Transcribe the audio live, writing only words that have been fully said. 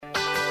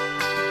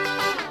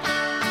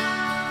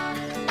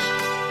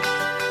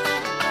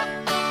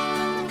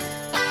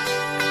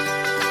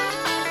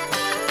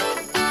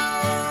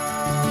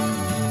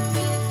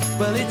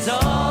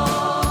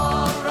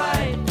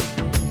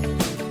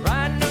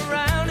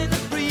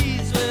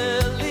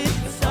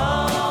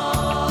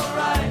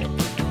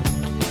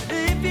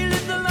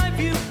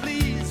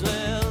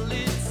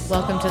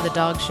Welcome to the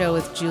Dog Show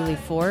with Julie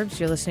Forbes.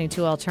 You're listening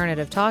to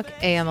Alternative Talk,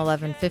 AM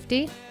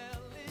 1150.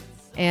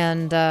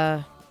 And,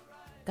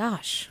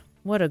 gosh,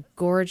 what a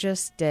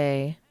gorgeous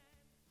day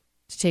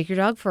to take your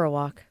dog for a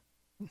walk.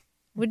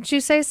 Wouldn't you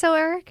say so,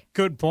 Eric?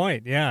 Good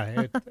point.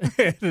 Yeah.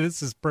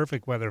 This is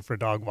perfect weather for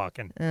dog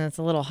walking. It's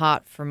a little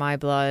hot for my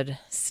blood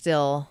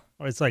still.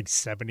 Oh, it's like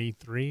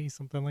 73,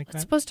 something like that.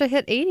 It's supposed to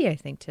hit 80, I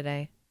think,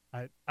 today.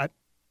 I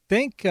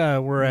think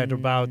we're at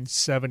about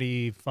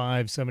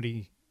 75,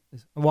 70.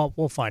 Well,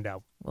 we'll find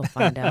out. We'll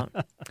find out.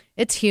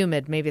 It's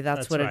humid. Maybe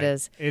that's what right. it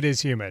is. It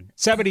is humid.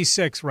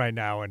 76 right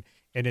now, and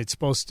it's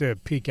supposed to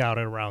peak out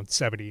at around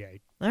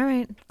 78. All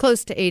right.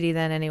 Close to 80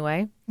 then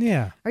anyway.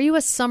 Yeah. Are you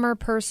a summer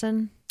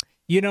person?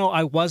 You know,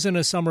 I wasn't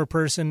a summer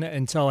person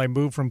until I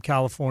moved from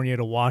California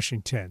to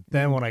Washington.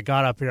 Then when I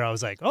got up here, I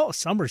was like, oh,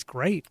 summer's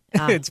great.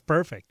 It's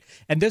perfect.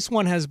 And this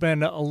one has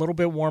been a little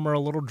bit warmer, a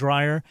little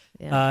drier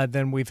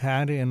than we've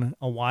had in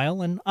a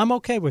while, and I'm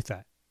okay with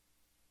that.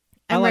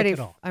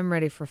 I'm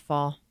ready for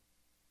fall.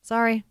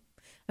 Sorry.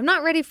 I'm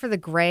not ready for the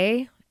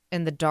gray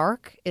and the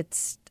dark.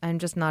 I'm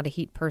just not a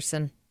heat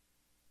person.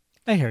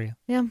 I hear you.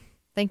 Yeah.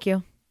 Thank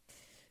you.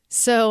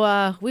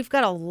 So we've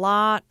got a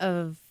lot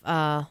of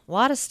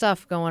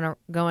stuff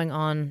going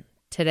on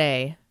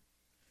today.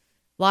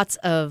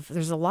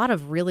 There's a lot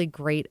of really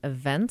great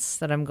events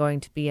that I'm going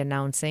to be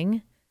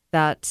announcing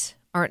that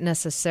aren't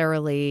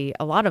necessarily,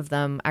 a lot of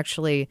them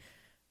actually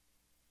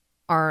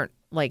aren't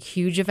like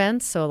huge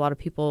events, so a lot of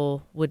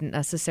people wouldn't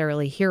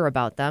necessarily hear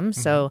about them.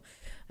 Mm-hmm. So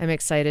I'm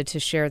excited to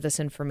share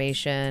this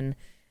information.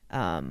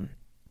 And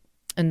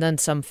then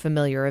some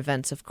familiar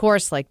events, of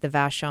course, like the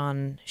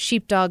Vashon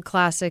Sheepdog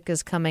Classic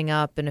is coming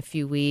up in a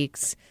few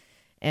weeks,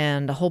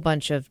 and a whole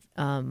bunch of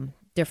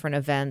different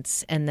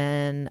events. And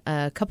then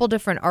a couple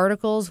different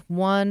articles,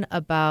 one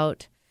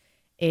about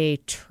a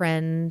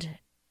trend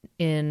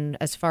in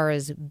as far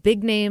as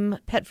big name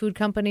pet food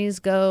companies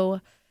go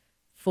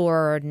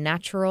for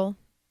natural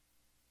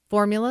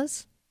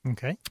formulas.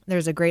 Okay.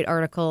 There's a great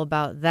article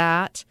about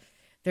that.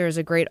 There's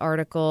a great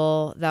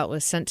article that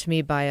was sent to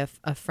me by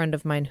a friend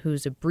of mine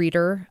who's a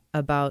breeder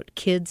about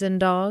kids and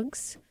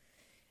dogs.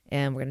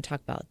 And we're going to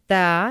talk about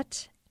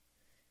that.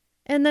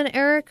 And then,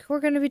 Eric, we're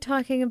going to be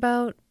talking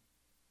about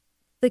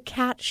the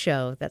cat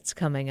show that's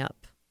coming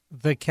up.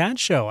 The cat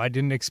show. I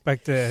didn't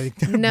expect to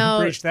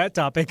reach that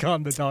topic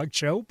on the dog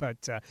show,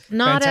 but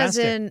not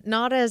fantastic.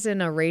 Not as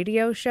in a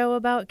radio show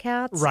about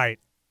cats. Right.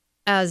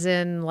 As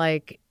in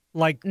like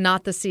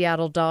not the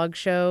Seattle Dog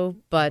Show,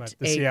 but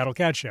the Seattle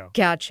Cat Show.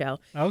 Cat show.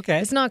 Okay.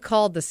 It's not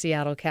called the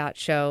Seattle Cat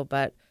Show,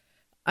 but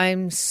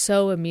I'm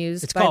so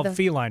amused. It's called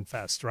Feline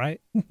Fest, right?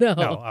 No.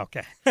 No.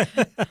 Okay.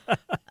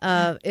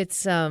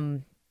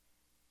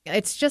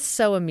 It's just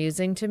so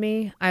amusing to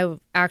me. I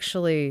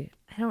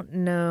don't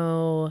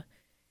know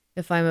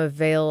if I'm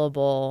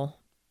available,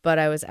 but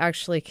I was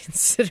actually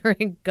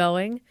considering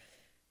going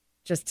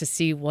just to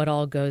see what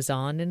all goes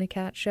on in a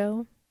cat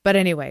show. But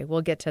anyway,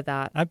 we'll get to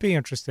that. I'd be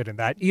interested in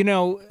that. You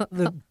know,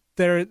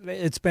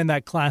 it's been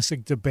that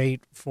classic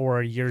debate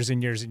for years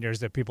and years and years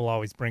that people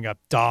always bring up,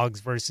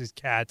 dogs versus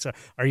cats.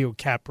 Are you a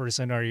cat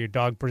person? Are you a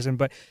dog person?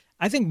 But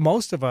I think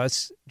most of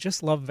us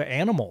just love the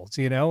animals,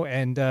 you know,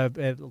 and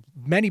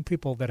many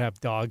people that have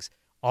dogs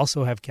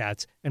also have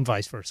cats and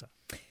vice versa.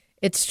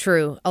 It's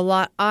true. A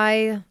lot.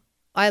 I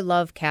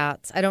love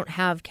cats. I don't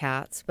have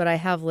cats, but I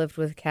have lived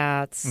with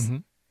cats. Mm-hmm.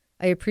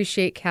 I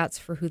appreciate cats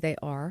for who they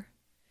are.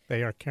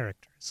 They are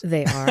characters.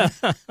 They are.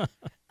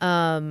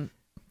 And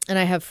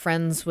I have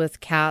friends with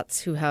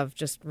cats who have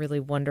just really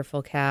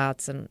wonderful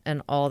cats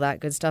and all that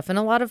good stuff. And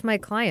a lot of my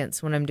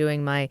clients, when I'm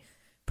doing my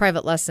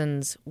private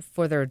lessons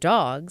for their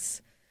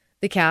dogs,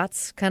 the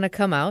cats kind of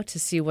come out to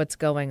see what's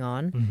going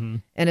on. Mm-hmm.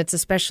 And it's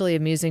especially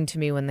amusing to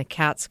me when the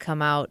cats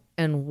come out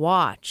and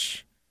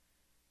watch.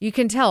 You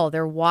can tell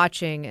they're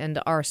watching and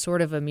are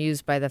sort of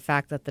amused by the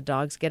fact that the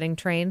dog's getting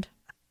trained.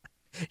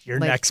 Your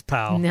next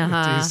pal.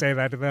 Nah. Do you say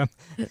that to them?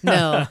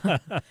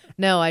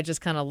 No, I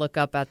just kind of look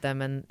up at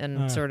them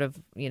and sort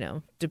of, you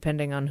know,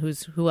 depending on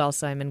who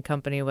else I'm in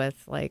company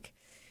with, like,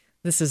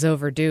 this is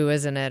overdue,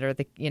 isn't it? Or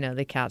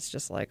the cat's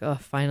just like, oh,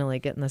 finally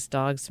getting this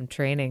dog some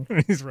training.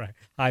 He's right.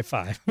 High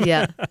five.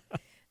 Yeah.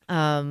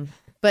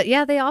 But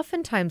yeah, they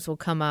oftentimes will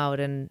come out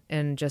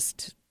and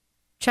just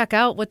check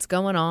out what's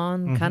going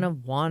on, mm-hmm. kind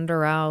of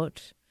wander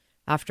out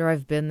after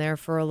I've been there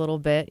for a little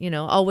bit, you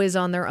know, always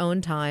on their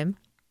own time.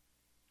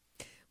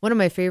 One of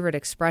my favorite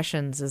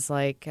expressions is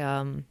like,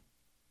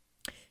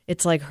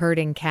 it's like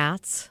herding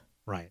cats.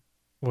 Right.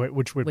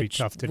 Which would be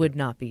tough to do. Would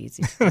not be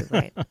easy to do,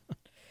 right?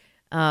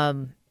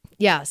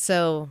 Yeah,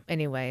 so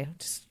anyway,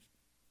 just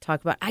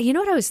talk about, you know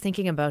what I was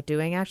thinking about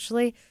doing,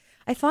 actually?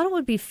 I thought it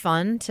would be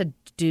fun to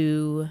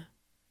do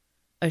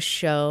a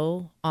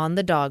show on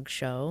the dog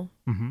show.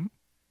 Mm-hmm.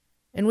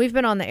 And we've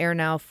been on the air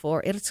now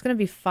it's going to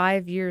be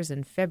 5 years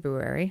in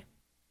February.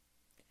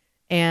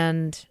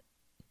 And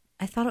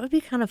I thought it would be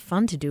kind of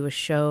fun to do a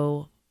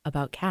show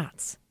about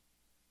cats.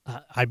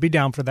 I'd be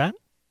down for that.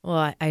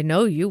 Well, I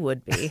know you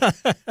would be.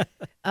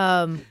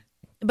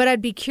 But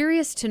I'd be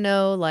curious to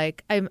know,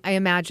 like, I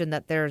imagine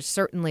that there's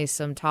certainly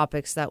some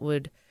topics that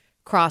would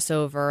cross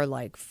over,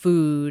 like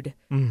food,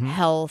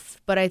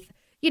 health. But I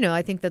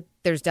think that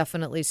there's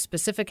definitely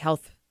specific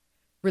health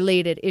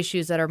related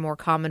issues that are more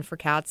common for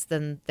cats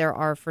than they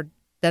are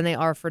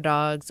for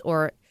dogs,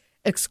 or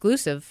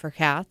exclusive for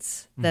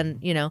cats than,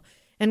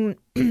 and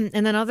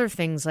and then other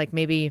things like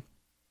maybe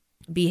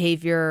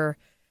behavior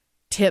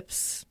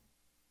tips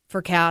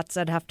for cats.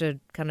 I'd have to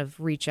kind of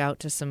reach out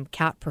to some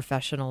cat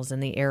professionals in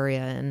the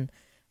area, and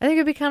I think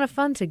it'd be kind of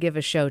fun to give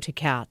a show to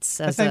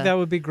cats. I think that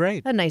would be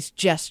great. A nice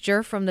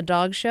gesture from the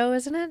dog show,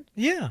 isn't it?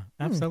 Yeah,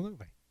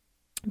 absolutely.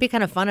 It'd be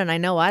kind of fun, and I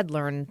know I'd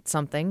learn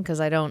something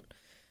because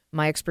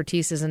my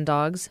expertise is in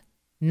dogs,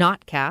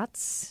 not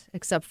cats,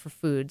 except for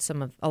food.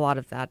 A lot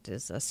of that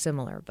is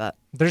similar, but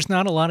there's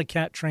not a lot of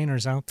cat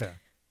trainers out there.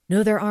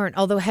 No, there aren't.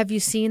 Although, have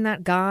you seen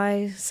that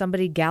guy,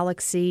 somebody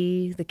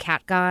Galaxy, the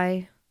cat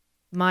guy?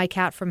 My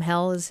Cat from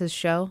Hell is his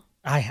show.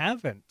 I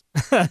haven't.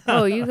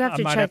 Oh, you have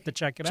to have to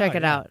check it out. Check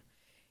it out.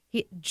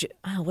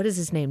 What is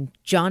his name?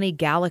 Johnny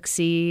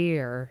Galaxy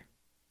or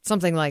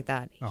something like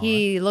that.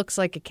 He looks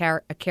like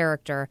a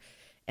character.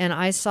 And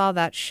I saw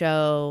that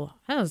show,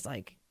 I was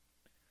like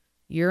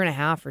a year and a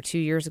half or 2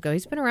 years ago.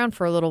 He's been around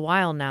for a little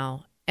while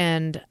now.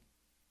 And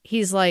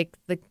he's like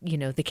the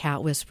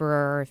cat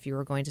whisperer, if you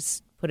were going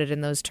to put it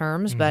in those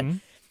terms. But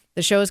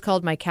the show is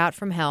called My Cat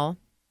from Hell.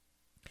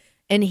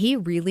 And he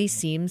really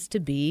seems to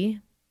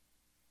be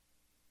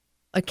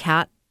a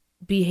cat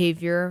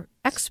behavior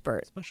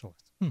expert.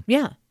 Specialist.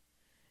 Yeah.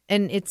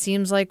 And it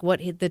seems like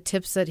the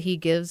tips that he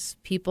gives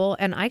people,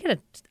 and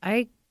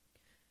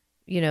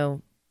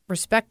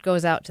respect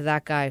goes out to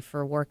that guy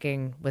for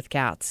working with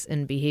cats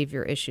and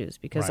behavior issues,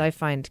 because Right. I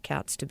find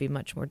cats to be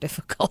much more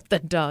difficult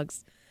than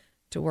dogs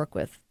to work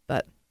with.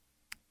 But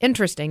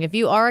interesting. If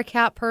you are a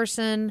cat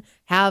person,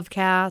 have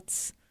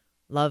cats,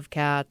 love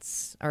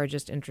cats, are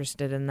just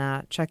interested in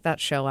that, check that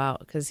show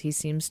out, because he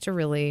seems to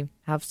really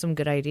have some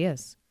good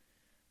ideas.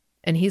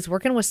 And he's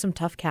working with some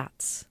tough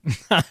cats,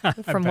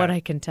 from what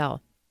I can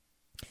tell.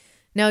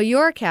 Now,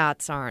 your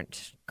cats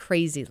aren't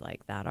crazy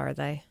like that, are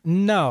they?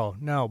 No,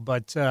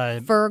 but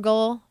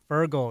Fergal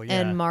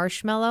yeah. and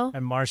Marshmallow.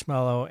 And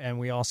Marshmallow, and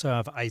we also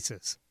have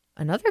Isis.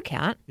 Another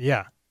cat.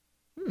 Yeah.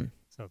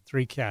 So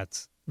 3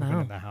 cats living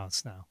Wow. in the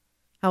house now.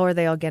 How are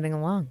they all getting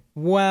along?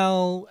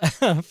 Well,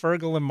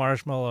 Fergal and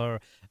Marshmallow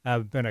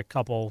have been a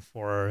couple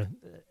for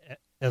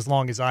as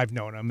long as I've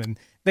known them, and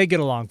they get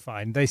along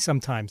fine. They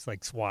sometimes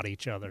swat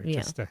each other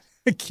just to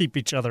keep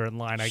each other in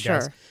line, I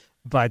guess.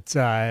 But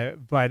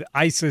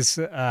Isis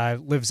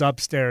lives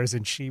upstairs,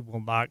 and she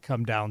will not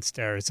come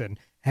downstairs and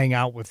hang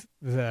out with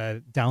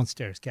the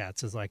downstairs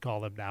cats, as I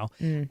call them now.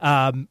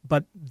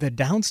 But the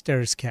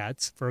downstairs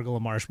cats, Fergal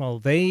and Marshmallow,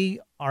 they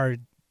are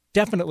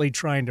definitely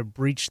trying to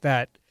breach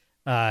that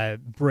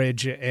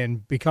bridge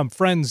and become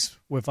friends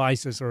with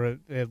Isis, or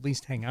at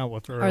least hang out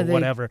with her, Are or they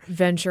whatever.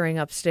 venturing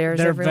upstairs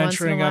They're every once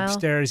in a venturing while?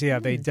 upstairs. Yeah,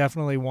 they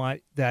definitely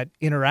want that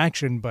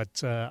interaction,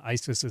 but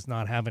Isis is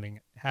not having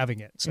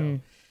it. So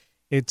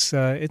it's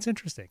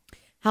interesting.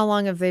 How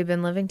long have they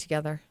been living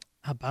together?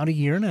 About a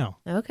year now.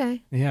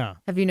 Okay. Yeah,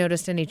 Have you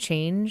noticed any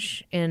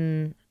change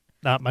in...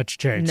 not much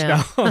change.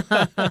 No.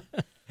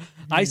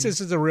 Isis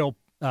is a real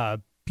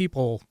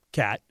people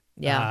cat.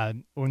 Yeah.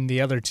 When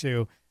the other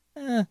two,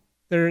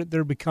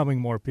 they're becoming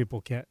more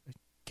people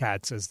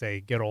cats as they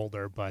get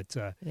older, but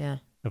Yeah.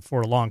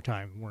 for a long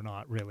time we're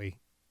not really.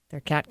 They're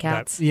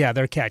cats?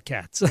 They're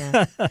cats.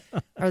 Yeah.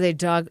 Are they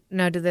dog?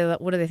 Now,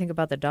 what do they think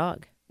about the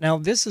dog? Now,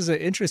 this is an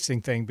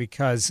interesting thing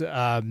because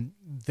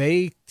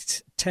the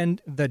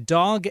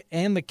dog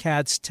and the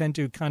cats tend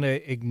to kind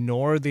of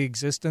ignore the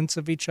existence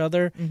of each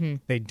other.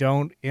 They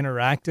don't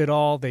interact at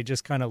all. They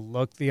just kind of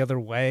look the other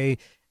way.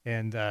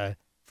 And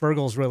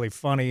Fergal's really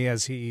funny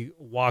as he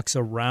walks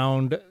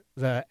around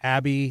the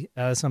Abby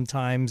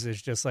sometimes.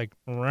 It's just like,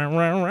 row,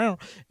 row, row.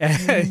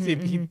 And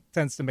he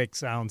tends to make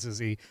sounds as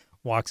he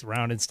walks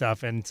around and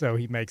stuff, and so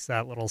he makes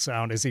that little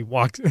sound as he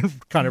walks and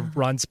kind of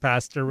runs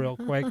past her real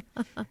quick.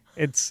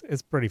 It's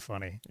pretty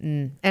funny.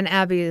 And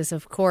Abby is,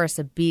 of course,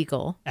 a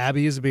beagle,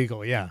 Abby is a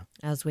beagle, yeah.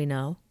 as we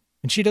know.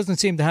 And she doesn't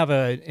seem to have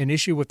an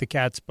issue with the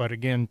cats, but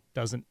again,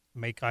 doesn't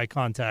make eye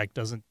contact,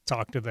 doesn't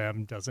talk to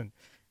them, doesn't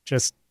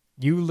just,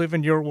 you live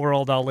in your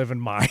world, I'll live in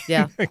mine,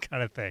 Yeah.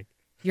 kind of thing.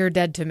 You're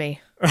dead to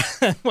me.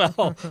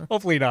 Well,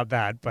 hopefully not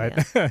that,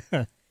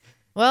 but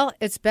Well,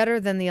 it's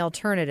better than the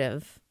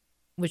alternative,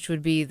 which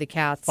would be the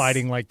cats.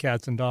 fighting like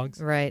cats and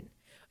dogs. Right.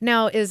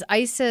 Now, is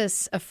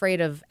Isis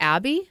afraid of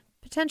Abby,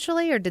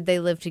 potentially, or did they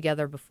live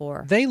together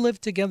before? They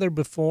lived together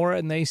before,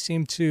 and they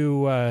seem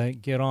to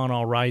get on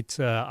all right.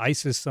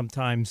 Isis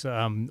sometimes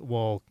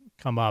will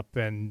come up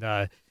and,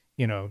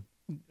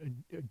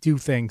 do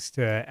things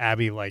to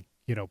Abby, like,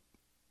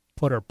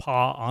 put her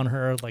paw on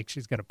her, like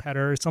she's going to pet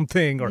her or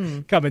something,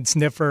 or come and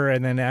sniff her,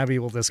 and then Abby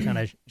will just kind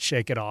of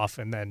shake it off,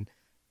 and then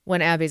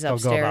When Abby's they'll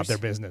upstairs. go about their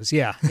business.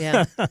 Yeah.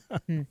 Yeah.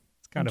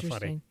 It's kind of funny.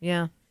 Interesting.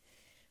 Yeah.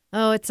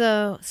 Oh, it's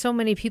so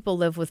many people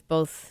live with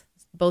both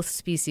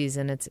species,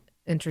 and it's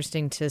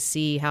interesting to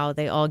see how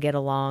they all get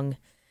along.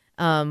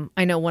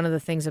 I know one of the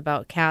things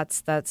about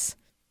cats that's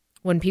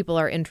when people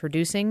are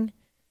introducing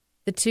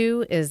the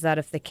two is that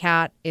if the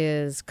cat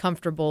is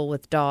comfortable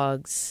with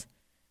dogs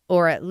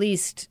or at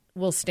least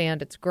will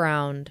stand its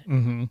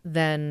ground,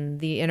 then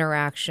the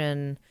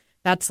interaction,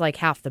 that's like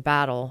half the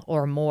battle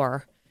or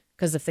more.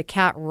 Because if the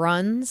cat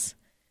runs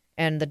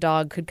and the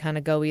dog could kind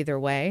of go either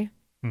way,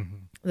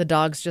 the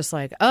dog's just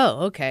like,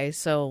 oh, okay,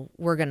 so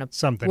we're gonna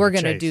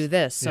do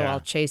this, so I'll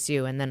chase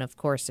you. And then, of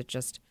course, it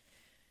just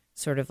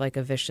sort of like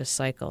a vicious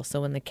cycle.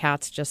 So when the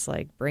cat's just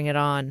like, bring it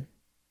on,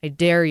 I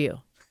dare you,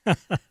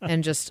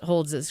 and just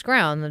holds its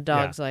ground, the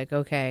dog's like,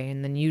 okay.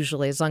 And then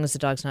usually, as long as the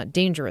dog's not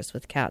dangerous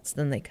with cats,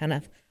 then they kind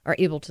of are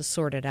able to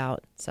sort it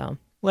out. So,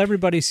 well,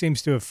 everybody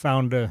seems to have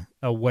found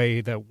a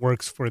way that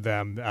works for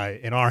them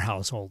in our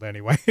household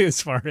anyway,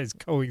 as far as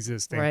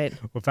coexisting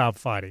without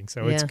fighting.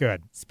 So it's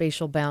good.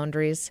 Spatial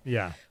boundaries.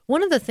 Yeah.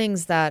 One of the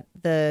things that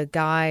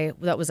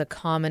that was a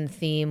common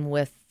theme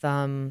with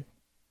the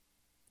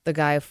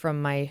guy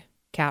from My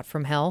Cat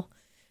from Hell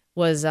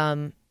was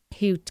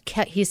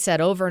he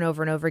said over and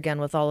over and over again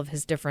with all of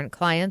his different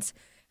clients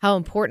how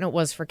important it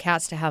was for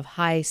cats to have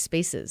high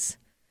spaces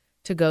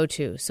to go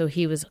to. So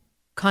he was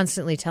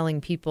constantly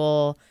telling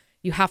people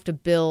you have to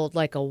build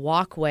like a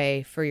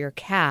walkway for your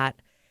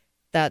cat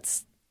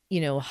that's,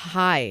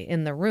 high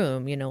in the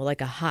room,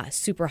 like a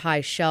super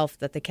high shelf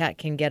that the cat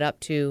can get up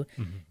to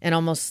and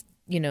almost,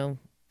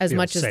 as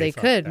much as they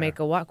could make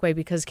a walkway,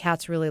 because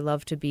cats really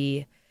love to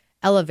be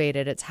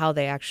elevated. It's how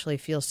they actually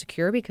feel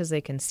secure because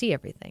they can see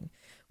everything,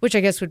 which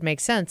I guess would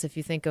make sense if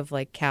you think of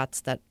like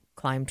cats that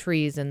climb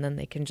trees and then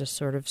they can just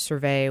sort of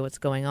survey what's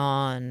going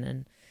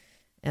on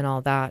and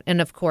all that. And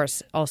of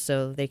course,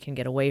 also they can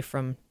get away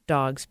from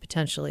dogs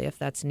potentially if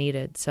that's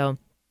needed. So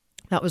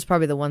that was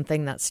probably the one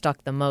thing that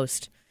stuck the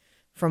most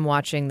from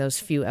watching those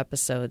few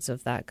episodes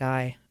of that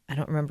guy. I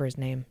don't remember his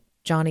name.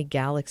 Johnny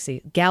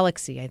Galaxy,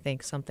 I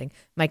think something.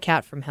 My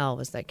Cat from Hell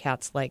was that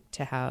cats like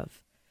to have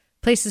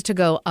places to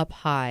go up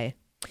high.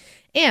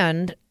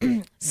 And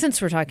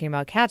since we're talking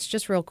about cats,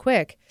 just real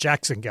quick.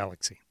 Jackson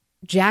Galaxy.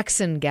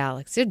 Johnny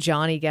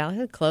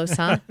Galaxy. Close,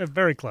 huh?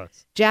 Very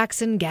close.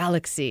 Jackson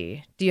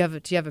Galaxy. Do you have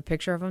a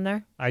picture of him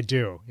there? I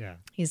do, yeah.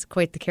 He's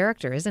quite the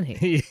character, isn't he?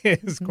 He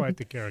is quite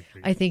the character.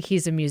 I think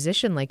he's a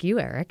musician like you,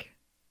 Eric.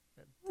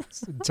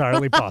 It's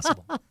entirely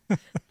possible.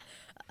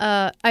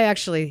 I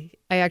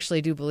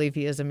actually do believe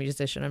he is a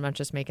musician. I'm not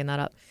just making that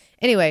up.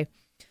 Anyway,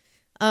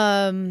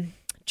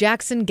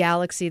 Jackson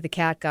Galaxy, the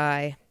cat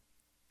guy.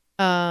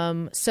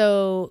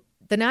 So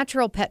the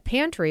Natural Pet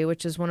Pantry,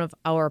 which is one of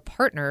our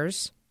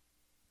partners,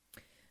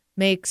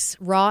 makes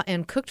raw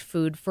and cooked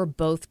food for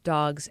both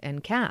dogs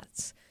and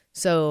cats.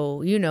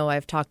 So,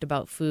 I've talked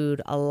about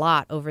food a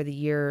lot over the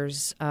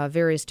years,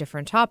 various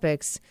different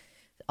topics.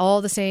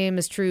 All the same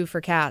is true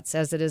for cats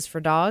as it is for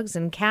dogs.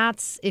 And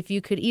cats, if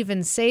you could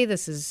even say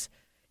this is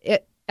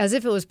it, as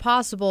if it was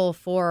possible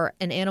for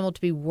an animal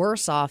to be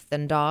worse off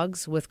than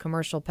dogs with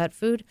commercial pet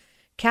food,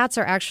 cats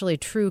are actually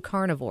true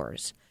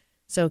carnivores.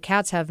 So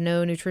cats have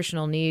no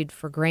nutritional need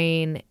for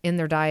grain in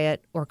their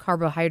diet or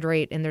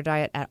carbohydrate in their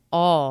diet at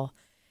all.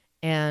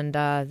 And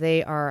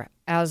they are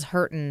as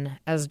hurtin'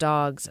 as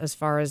dogs as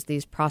far as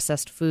these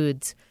processed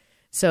foods.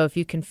 So if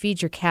you can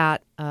feed your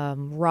cat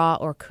raw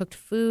or cooked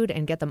food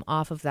and get them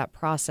off of that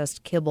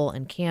processed kibble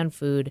and canned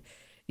food,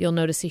 you'll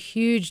notice a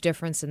huge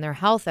difference in their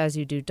health as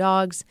you do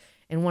dogs.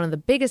 And one of the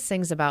biggest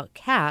things about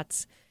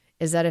cats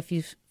is that if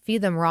you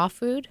feed them raw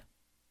food,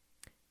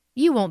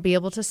 you won't be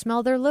able to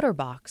smell their litter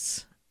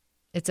box.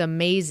 It's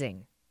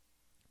amazing.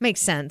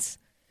 Makes sense.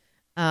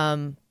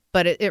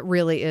 But it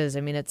really is.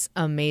 I mean, it's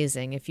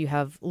amazing. If you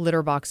have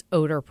litter box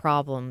odor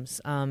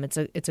problems,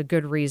 it's a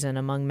good reason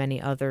among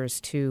many others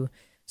to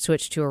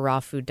switch to a raw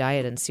food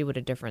diet and see what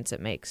a difference it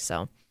makes.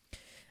 So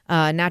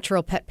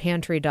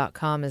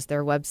naturalpetpantry.com is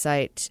their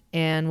website.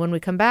 And when we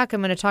come back,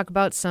 I'm going to talk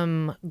about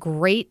some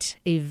great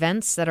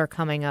events that are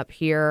coming up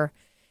here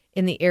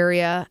in the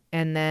area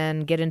and then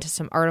get into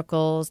some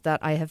articles that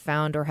I have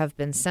found or have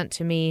been sent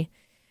to me.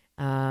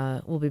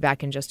 We'll be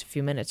back in just a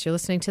few minutes. You're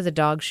listening to The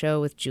Dog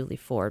Show with Julie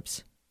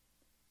Forbes.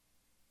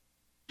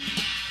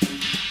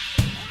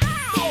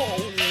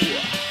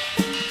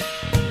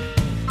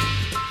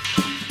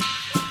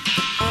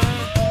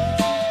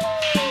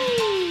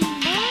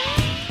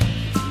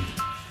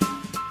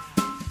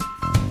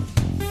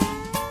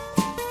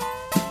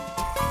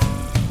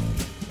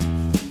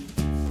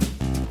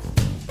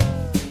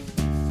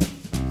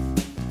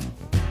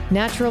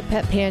 Natural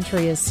Pet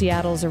Pantry is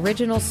Seattle's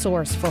original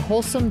source for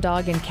wholesome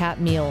dog and cat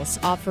meals,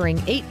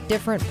 offering 8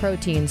 different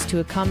proteins to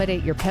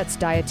accommodate your pet's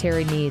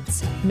dietary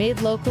needs.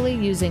 Made locally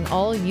using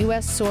all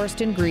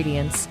U.S.-sourced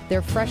ingredients,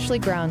 their freshly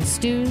ground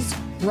stews,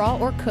 raw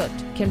or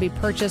cooked, can be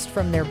purchased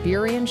from their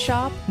Burien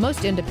shop,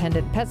 most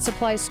independent pet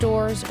supply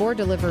stores, or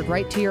delivered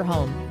right to your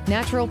home.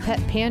 Natural Pet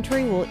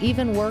Pantry will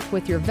even work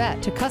with your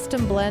vet to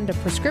custom blend a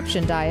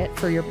prescription diet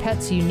for your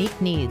pet's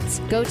unique needs.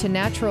 Go to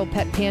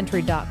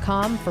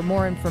naturalpetpantry.com for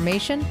more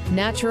information.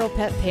 Natural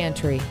Pet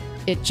Pantry.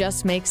 It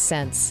just makes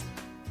sense.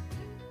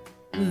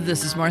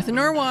 This is Martha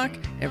Norwalk.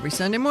 Every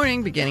Sunday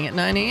morning, beginning at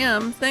 9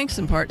 a.m., thanks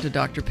in part to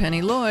Dr.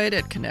 Penny Lloyd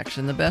at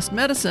Connection the Best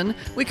Medicine,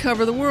 we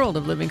cover the world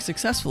of living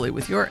successfully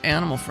with your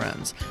animal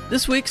friends.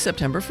 This week,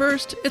 September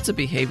 1st, it's a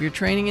Behavior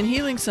Training and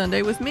Healing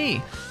Sunday with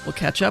me. We'll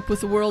catch up with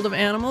the world of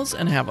animals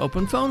and have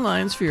open phone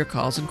lines for your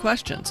calls and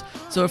questions.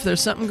 So if there's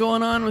something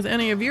going on with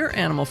any of your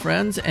animal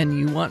friends and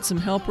you want some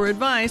help or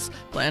advice,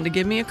 plan to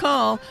give me a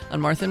call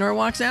on Martha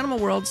Norwalk's Animal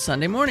World,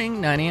 Sunday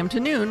morning, 9 a.m. to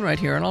noon, right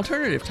here on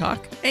Alternative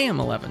Talk, AM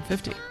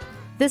 1150.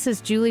 This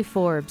is Julie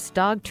Forbes,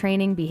 dog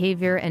training,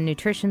 behavior, and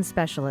nutrition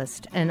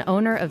specialist, and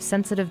owner of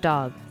Sensitive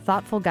Dog,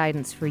 thoughtful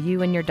guidance for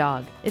you and your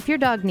dog. If your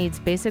dog needs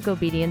basic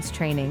obedience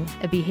training,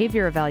 a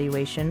behavior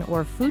evaluation,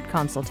 or food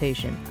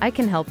consultation, I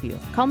can help you.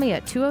 Call me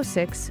at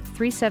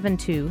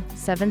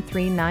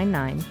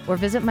 206-372-7399 or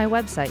visit my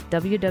website,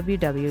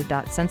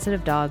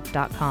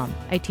 www.sensitivedog.com.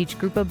 I teach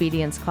group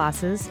obedience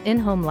classes,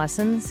 in-home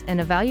lessons, and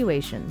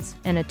evaluations,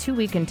 and a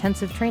 2-week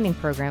intensive training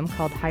program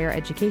called Higher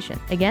Education.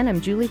 Again,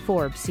 I'm Julie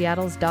Forbes,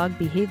 Seattle's dog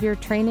behavior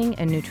training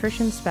and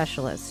nutrition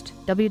specialist.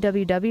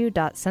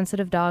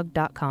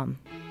 www.sensitivedog.com.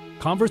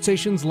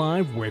 Conversations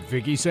Live with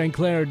Vicki St.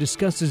 Clair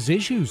discusses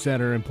issues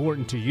that are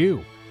important to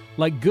you,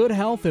 like good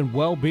health and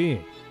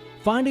well-being,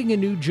 finding a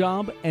new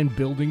job and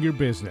building your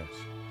business,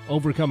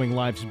 overcoming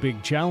life's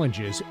big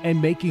challenges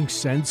and making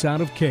sense out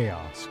of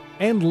chaos,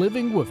 and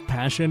living with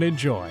passion and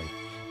joy.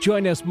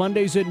 Join us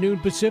Mondays at noon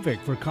Pacific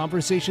for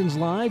Conversations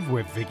Live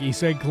with Vicki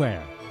St.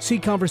 Clair. See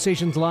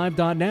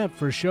conversationslive.net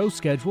for show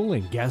schedule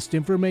and guest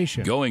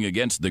information. Going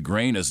against the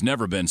grain has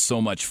never been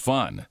so much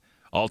fun.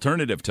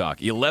 Alternative Talk,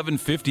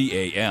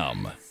 1150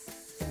 AM.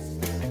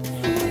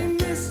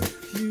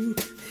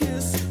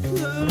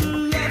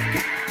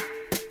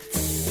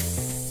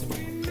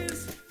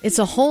 It's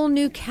a whole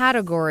new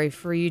category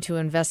for you to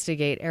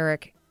investigate,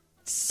 Eric.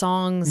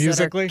 Songs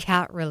Musically? that are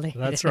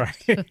cat-related. That's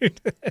right.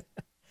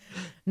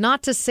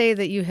 Not to say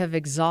that you have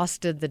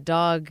exhausted the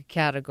dog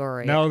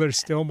category. No, there's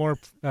still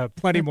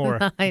plenty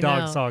more I dog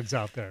know. songs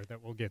out there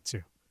that we'll get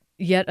to.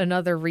 Yet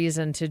another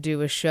reason to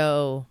do a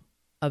show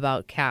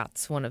about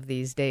cats one of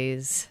these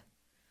days.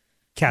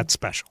 Cat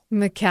special.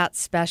 The cat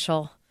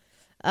special.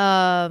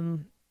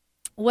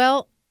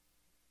 Well,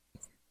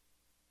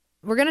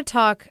 we're going to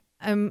talk.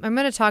 I'm going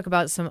to talk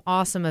about some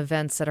awesome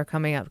events that are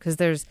coming up because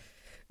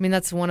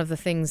that's one of the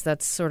things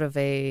that's sort of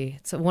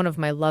one of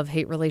my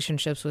love-hate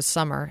relationships with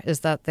summer is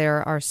that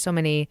there are so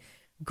many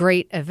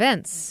great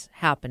events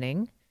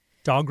happening.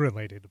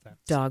 Dog-related.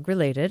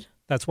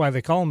 That's why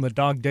they call them the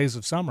dog days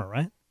of summer,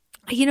 right?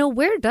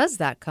 Where does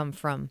that come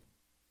from?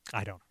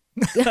 I don't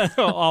know.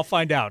 I'll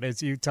find out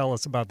as you tell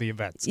us about the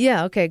events.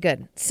 Yeah, okay,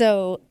 good.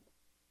 So,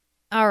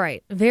 all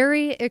right,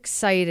 very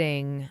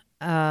exciting.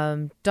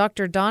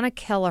 Dr. Donna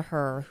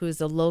Kelleher, who's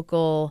a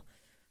local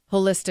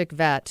holistic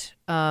vet,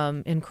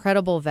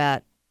 incredible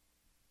vet,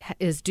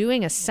 is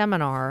doing a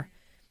seminar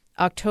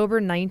October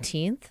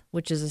 19th,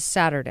 which is a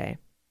Saturday,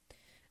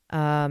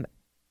 from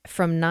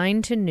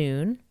 9 to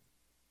noon.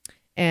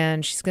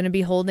 And she's going to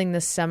be holding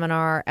this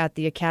seminar at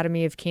the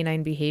Academy of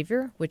Canine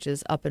Behavior, which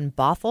is up in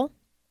Bothell.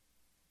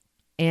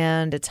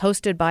 And it's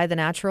hosted by the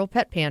Natural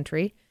Pet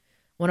Pantry,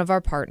 one of our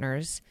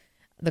partners.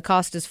 The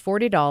cost is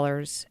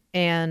 $40,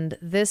 and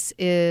this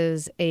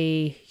is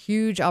a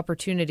huge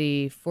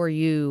opportunity for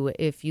you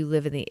if you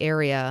live in the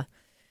area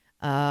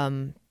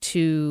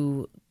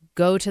to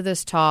go to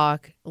this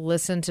talk,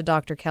 listen to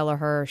Dr.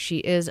 Kelleher. She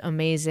is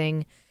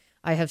amazing.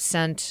 I have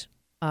sent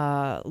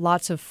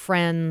lots of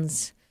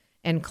friends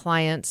and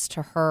clients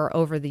to her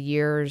over the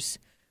years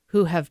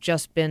who have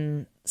just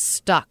been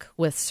stuck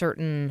with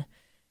certain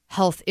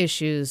health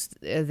issues.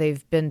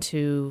 They've been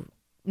to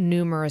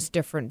numerous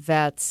different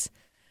vets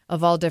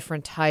of all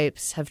different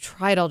types, have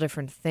tried all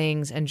different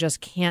things, and just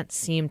can't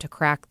seem to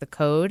crack the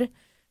code,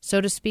 so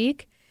to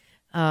speak.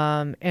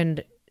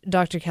 And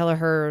Dr.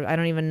 Kelleher, I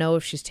don't even know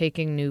if she's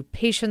taking new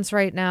patients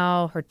right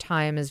now. Her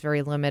time is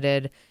very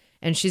limited,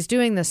 and she's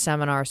doing this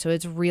seminar. So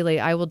it's really,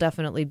 I will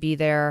definitely be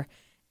there,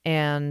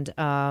 and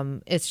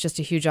it's just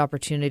a huge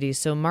opportunity.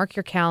 So mark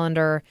your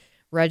calendar,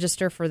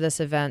 register for this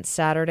event,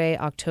 Saturday,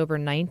 October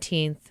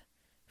 19th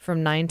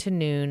from 9 to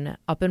noon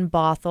up in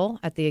Bothell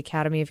at the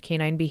Academy of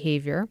Canine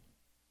Behavior.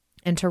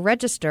 And to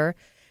register,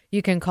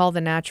 you can call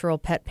the Natural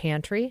Pet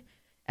Pantry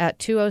at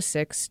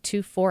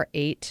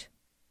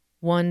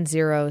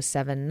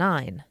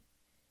 206-248-1079.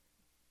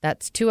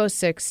 That's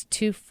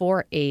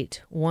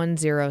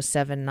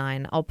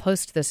 206-248-1079. I'll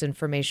post this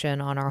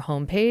information on our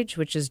homepage,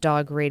 which is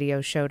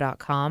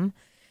dogradioshow.com,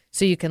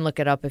 so you can look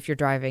it up if you're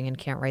driving and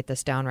can't write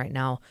this down right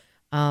now.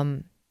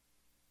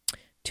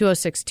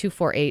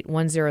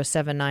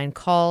 206-248-1079.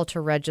 Call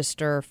to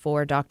register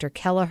for Dr.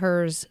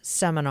 Kelleher's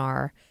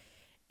seminar.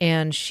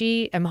 And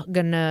I'm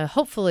going to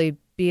hopefully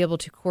be able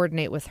to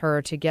coordinate with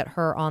her to get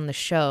her on the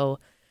show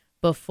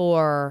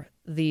before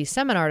the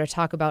seminar to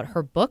talk about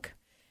her book.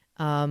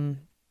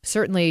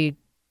 Certainly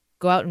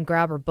go out and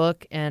grab her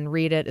book and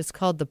read it. It's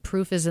called The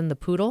Proof is in the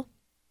Poodle,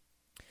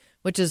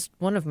 which is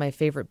one of my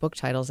favorite book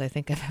titles I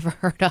think I've ever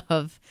heard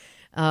of.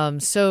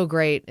 So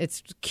great.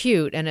 It's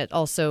cute, and it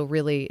also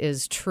really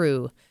is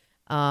true.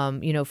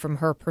 from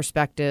her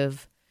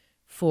perspective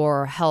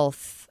for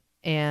health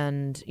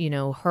and,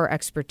 her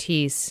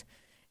expertise.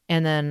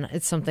 And then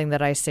it's something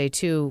that I say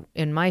too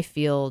in my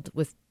field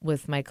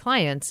with my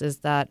clients is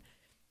that,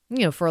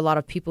 for a lot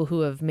of people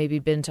who have maybe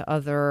been to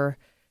other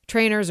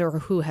trainers or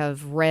who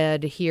have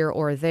read here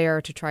or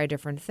there to try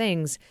different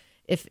things,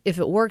 if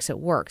it works, it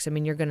works. I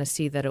mean, you're going to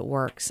see that it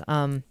works.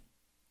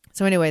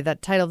 So anyway,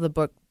 that title of the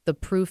book, The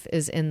Proof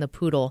is in the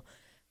Poodle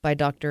by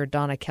Dr.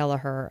 Donna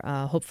Kelleher.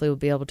 Hopefully we'll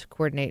be able to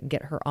coordinate and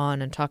get her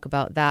on and talk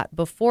about that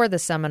before the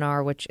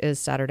seminar, which is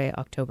Saturday,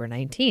 October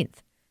 19th,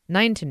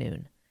 9 to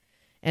noon.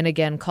 And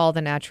again, call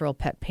the Natural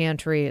Pet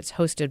Pantry. It's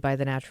hosted by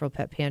the Natural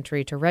Pet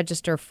Pantry. To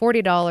register,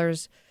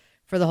 $40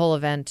 for the whole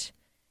event,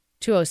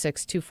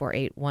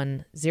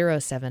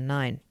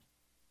 206-248-1079.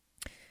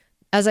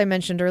 As I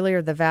mentioned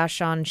earlier, the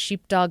Vashon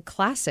Sheepdog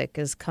Classic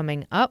is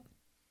coming up.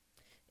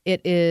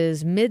 It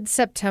is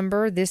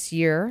mid-September this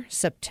year,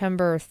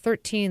 September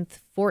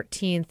 13th,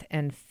 14th,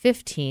 and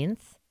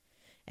 15th,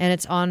 and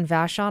it's on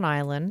Vashon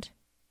Island.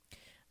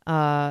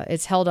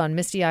 It's held on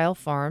Misty Isle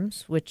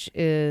Farms, which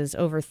is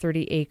over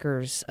 30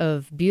 acres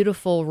of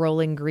beautiful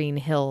rolling green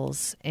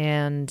hills,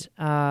 and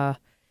you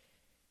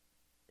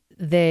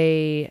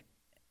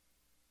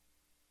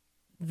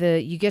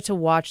get to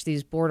watch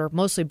these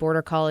mostly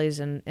border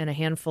collies and a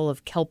handful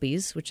of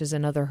kelpies, which is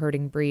another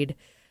herding breed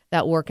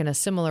that work in a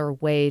similar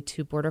way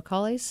to border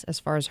collies as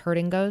far as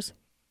herding goes.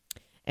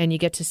 And you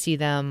get to see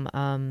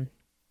them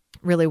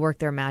really work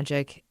their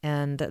magic.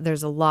 And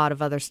there's a lot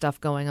of other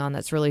stuff going on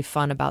that's really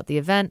fun about the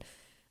event.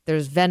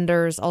 There's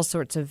vendors, all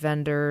sorts of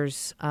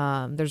vendors.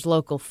 There's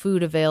local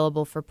food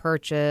available for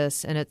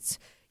purchase. And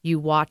you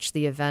watch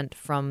the event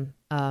from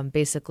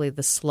basically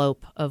the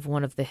slope of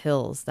one of the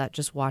hills that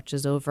just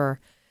watches over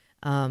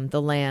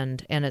the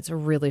land. And it's a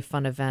really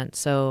fun event.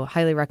 So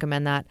highly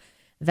recommend that.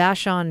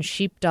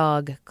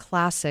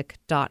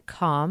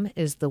 VashonSheepdogClassic.com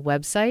is the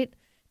website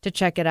to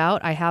check it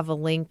out. I have a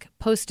link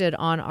posted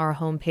on our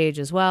homepage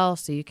as well,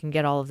 so you can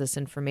get all of this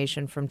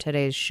information from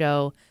today's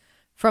show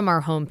from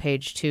our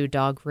homepage to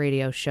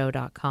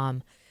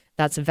dogradioshow.com.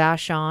 That's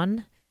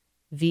Vashon,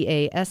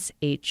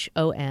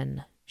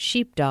 Vashon,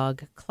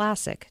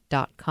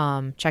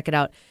 sheepdogclassic.com. Check it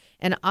out.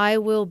 And I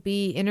will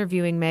be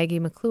interviewing Maggie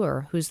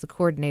McClure, who's the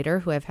coordinator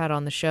who I've had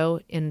on the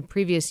show in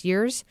previous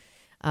years.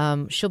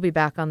 She'll be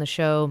back on the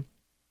show,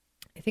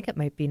 I think it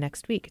might be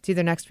next week. It's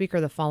either next week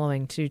or the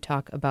following to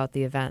talk about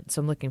the event.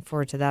 So I'm looking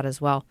forward to that as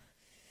well.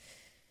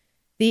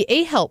 The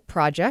A-Help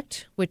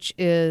Project, which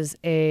is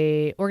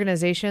a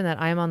organization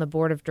that I am on the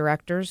board of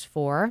directors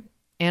for,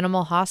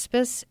 animal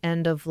hospice,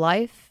 end of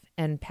life,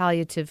 and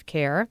palliative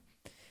care.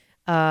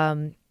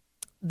 There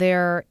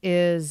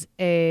was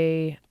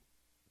a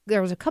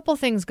couple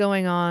things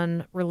going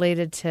on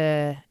related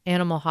to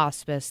animal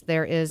hospice.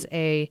 There is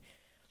a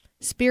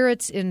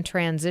Spirits in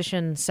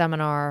Transition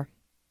seminar.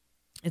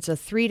 It's a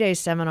 3-day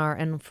seminar,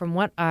 and from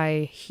what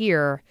I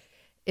hear,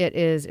 it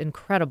is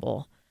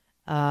incredible.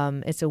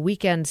 It's a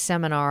weekend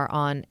seminar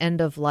on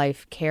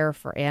end-of-life care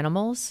for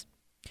animals.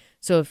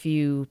 So if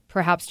you,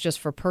 perhaps just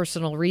for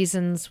personal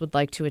reasons, would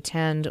like to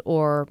attend,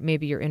 or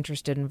maybe you're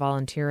interested in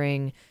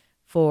volunteering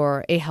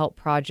for a help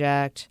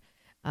project,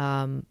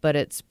 but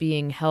it's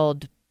being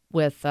held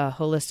with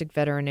holistic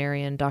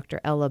veterinarian Dr.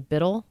 Ella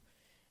Biddle,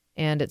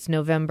 and it's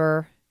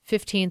November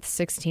 15th,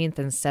 16th,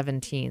 and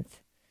 17th.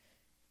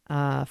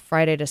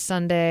 Friday to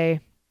Sunday,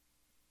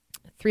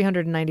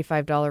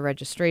 $395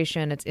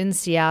 registration. It's in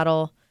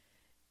Seattle,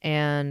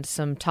 and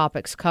some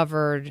topics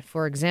covered,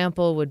 for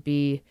example, would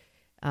be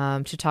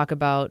to talk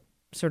about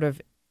sort of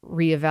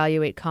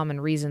reevaluate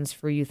common reasons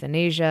for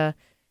euthanasia,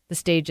 the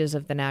stages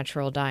of the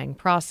natural dying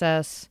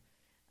process,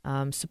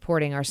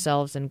 supporting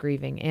ourselves and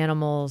grieving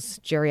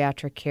animals,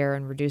 geriatric care,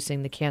 and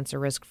reducing the cancer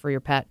risk for your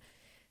pet.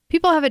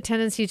 People have a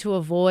tendency to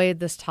avoid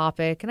this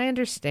topic, and I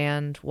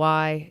understand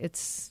why.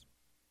 It's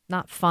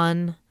not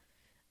fun,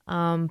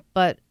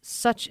 but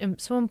such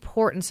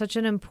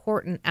an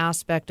important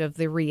aspect of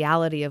the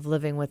reality of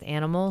living with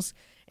animals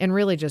and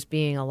really just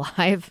being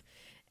alive.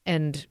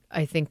 And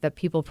I think that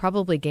people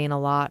probably gain a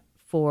lot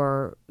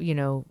for,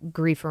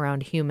 grief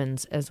around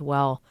humans as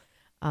well.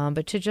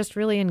 But to just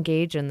really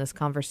engage in this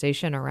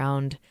conversation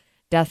around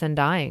death and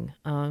dying,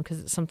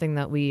 because it's something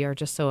that we are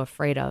just so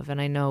afraid of.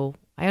 And I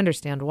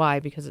understand why,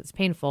 because it's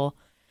painful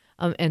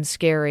and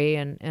scary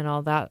and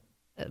all that,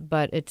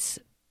 but it's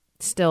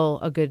still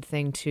a good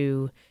thing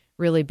to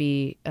really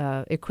be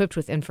equipped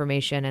with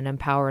information and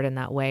empowered in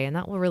that way. And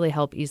that will really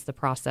help ease the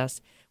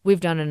process.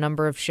 We've done a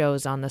number of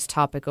shows on this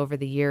topic over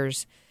the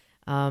years.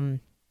 And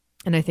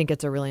I think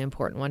it's a really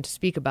important one to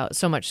speak about,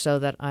 so much so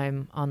that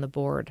I'm on the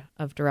board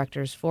of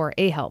directors for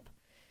A-Help.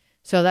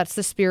 So that's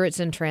the Spirits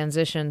in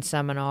Transition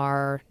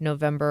seminar,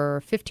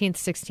 November 15th,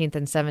 16th,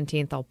 and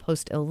 17th. I'll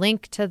post a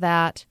link to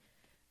that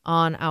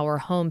on our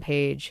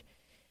homepage.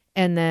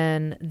 And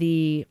then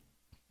the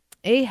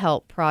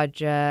A-Help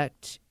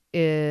project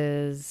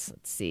is,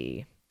 let's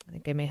see, I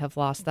think I may have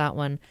lost that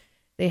one.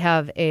 They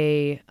have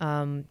a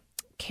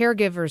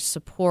caregivers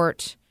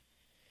support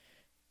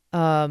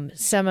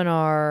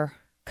seminar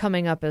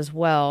coming up as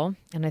well,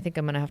 and I think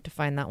I'm going to have to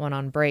find that one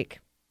on break.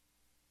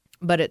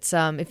 But it's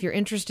if you're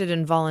interested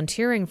in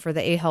volunteering for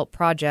the A-Help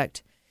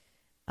Project,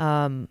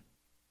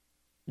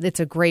 it's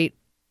a great.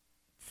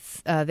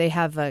 They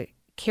have a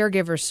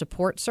caregiver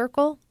support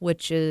circle,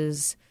 which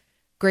is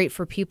great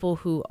for people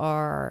who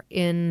are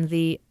in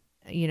the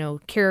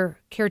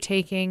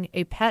caretaking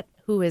a pet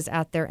who is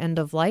at their end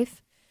of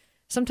life.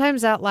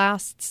 Sometimes that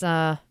lasts.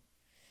 Here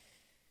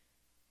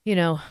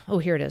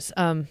it is.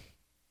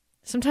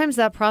 Sometimes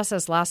that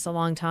process lasts a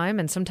long time,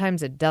 and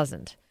sometimes it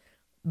doesn't.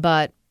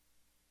 But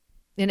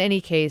in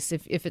any case,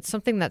 if it's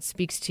something that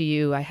speaks to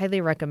you, I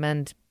highly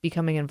recommend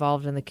becoming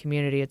involved in the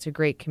community. It's a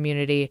great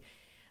community.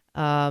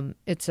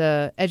 It's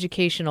a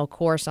educational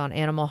course on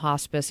animal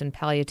hospice and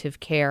palliative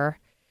care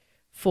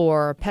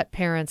for pet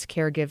parents,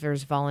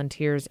 caregivers,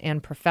 volunteers,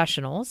 and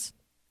professionals.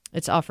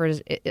 It's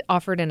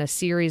offered in a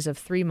series of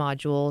 3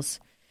 modules.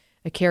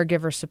 A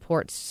caregiver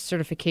support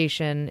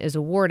certification is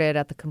awarded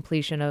at the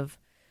completion of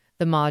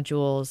the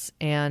modules,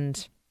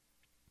 and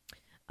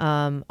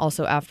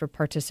also after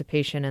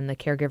participation in the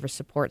caregiver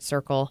support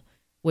circle,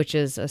 which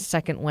is a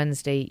second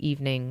Wednesday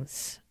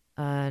evenings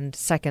and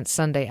second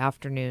Sunday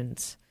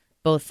afternoons.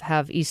 Both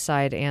have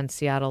Eastside and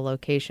Seattle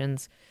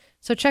locations.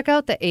 So check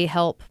out the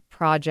A-Help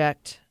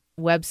Project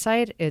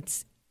website.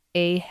 It's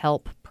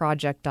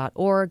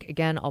ahelpproject.org.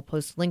 Again, I'll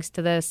post links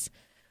to this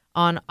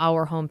on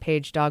our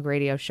homepage,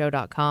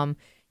 dogradioshow.com.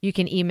 You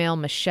can email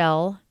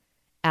Michelle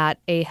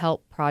at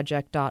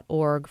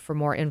ahelpproject.org for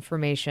more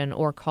information,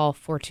 or call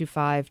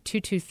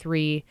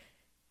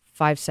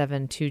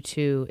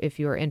 425-223-5722 if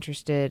you are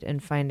interested in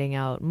finding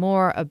out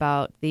more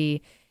about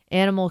the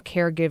animal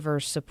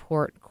caregiver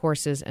support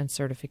courses and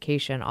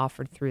certification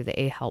offered through the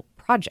A-Help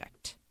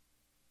Project.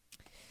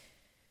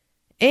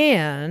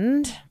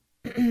 And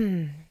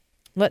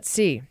let's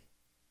see.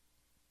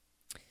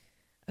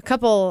 A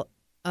couple,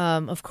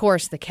 of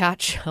course, the cat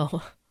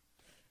show.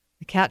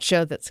 The cat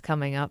show that's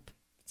coming up.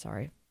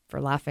 Sorry for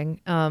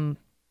laughing.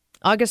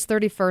 August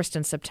 31st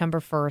and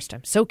September 1st.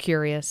 I'm so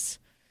curious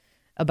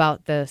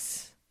about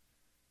this.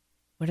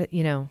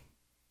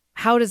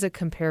 How does it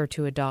compare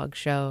to a dog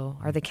show?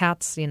 Are the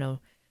cats,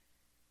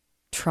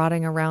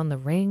 trotting around the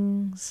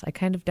rings? I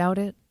kind of doubt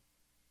it.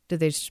 Do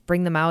they just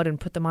bring them out and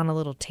put them on a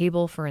little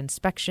table for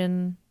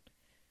inspection?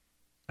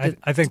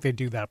 I think they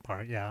do that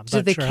part, yeah. I'm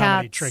not sure how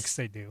many tricks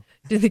they do.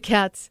 Do the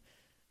cats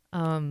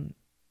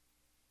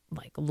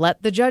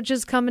let the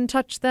judges come and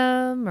touch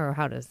them, or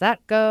how does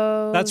that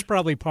go? That's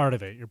probably part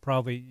of it. You're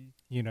probably,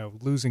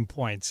 losing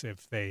points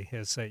if they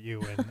hiss at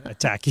you and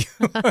attack you.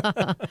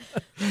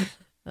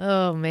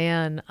 Oh,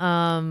 man.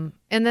 And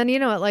then,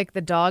 at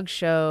the dog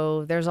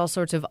show, there's all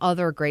sorts of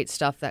other great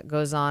stuff that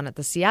goes on at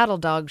the Seattle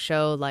Dog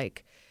Show,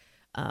 like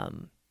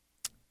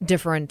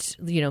different,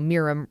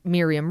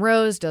 Miriam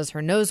Rose does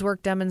her nose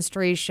work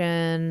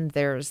demonstration.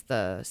 There's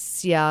the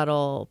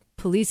Seattle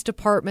Police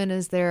Department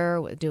is there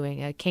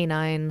doing a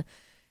canine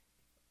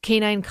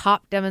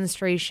cop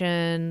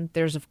demonstration.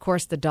 There's, of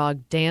course, the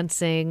dog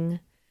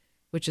dancing,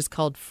 which is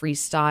called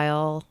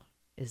freestyle.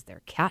 Is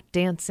there cat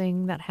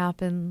dancing that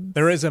happens?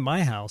 There is at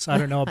my house. I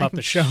don't know about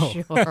the show.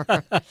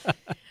 Sure.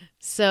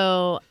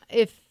 So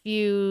if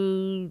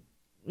I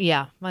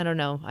don't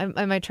know.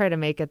 I might try to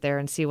make it there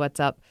and see what's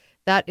up.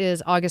 That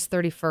is August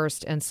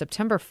 31st and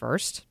September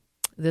 1st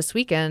this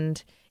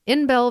weekend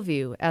in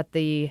Bellevue at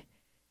the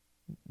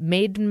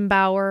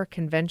Maidenbauer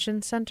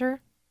Convention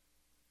Center,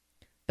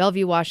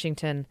 Bellevue,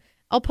 Washington.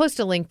 I'll post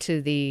a link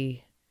to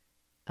the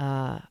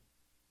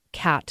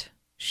cat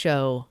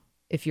show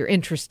if you're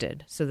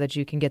interested, so that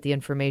you can get the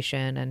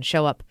information and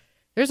show up.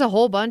 There's a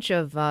whole bunch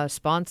of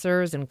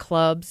sponsors and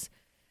clubs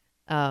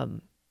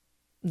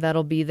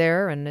that'll be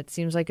there, and it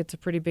seems like it's a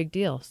pretty big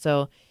deal.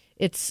 So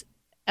it's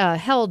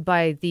held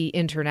by the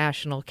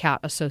International Cat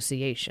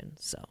Association,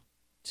 so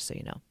just so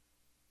you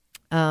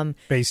know.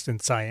 Based in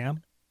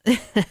Siam?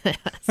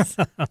 Yes.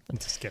 I'm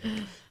just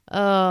kidding.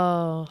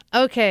 Oh,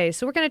 okay.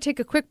 So we're going to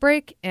take a quick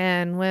break,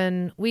 and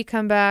when we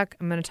come back,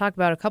 I'm going to talk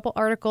about a couple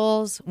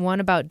articles, one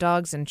about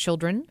dogs and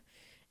children,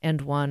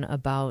 and one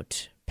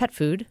about pet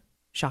food.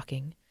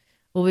 Shocking.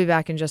 We'll be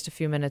back in just a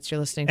few minutes.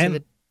 You're listening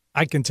to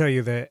I can tell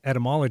you the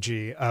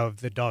etymology of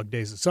the dog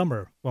days of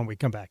summer when we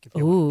come back. If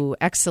you like.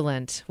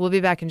 Excellent. We'll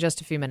be back in just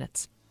a few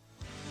minutes.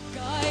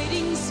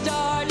 Guiding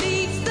star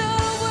leads the way.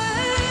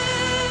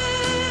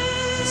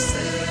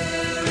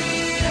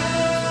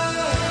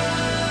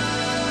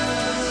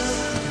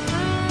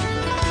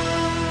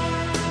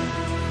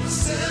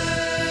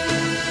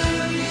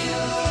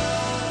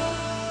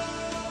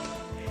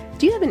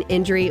 Do you have an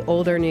injury,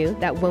 old or new,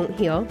 that won't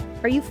heal?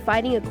 Are you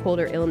fighting a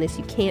cold or illness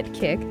you can't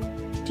kick?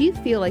 Do you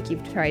feel like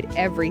you've tried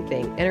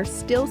everything and are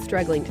still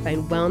struggling to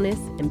find wellness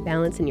and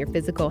balance in your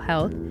physical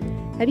health?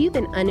 Have you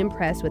been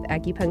unimpressed with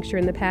acupuncture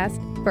in the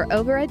past? For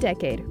over a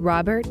decade,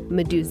 Robert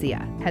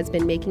Meduzia has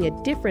been making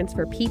a difference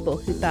for people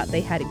who thought they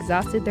had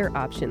exhausted their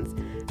options.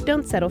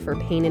 Don't settle for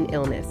pain and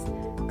illness.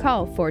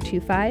 Call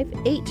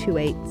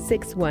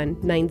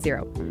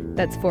 425-828-6190.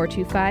 That's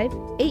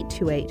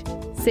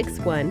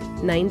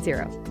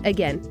 425-828-6190.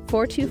 Again,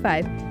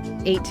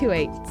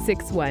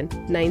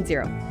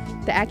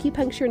 425-828-6190. The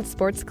Acupuncture and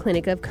Sports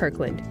Clinic of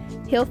Kirkland.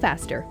 Heal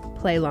faster,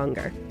 play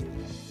longer.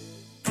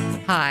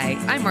 Hi,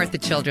 I'm Martha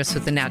Childress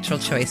with the Natural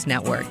Choice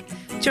Network.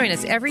 Join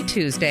us every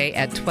Tuesday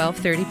at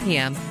 12:30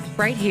 p.m.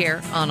 right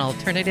here on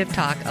Alternative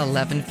Talk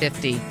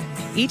 1150.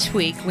 Each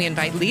week, we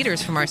invite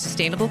leaders from our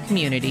sustainable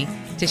community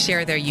to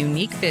share their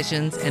unique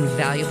visions and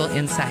valuable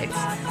insights.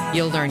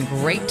 You'll learn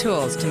great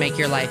tools to make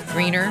your life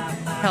greener,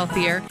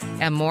 healthier,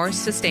 and more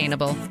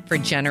sustainable for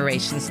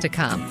generations to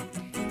come.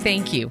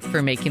 Thank you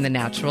for making the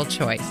natural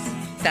choice.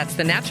 That's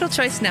the Natural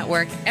Choice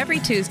Network every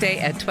Tuesday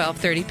at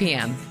 12:30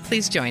 p.m.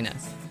 Please join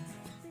us.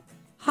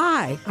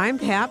 Hi, I'm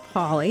Pat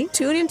Pauley.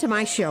 Tune into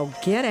my show,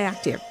 Get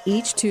Active,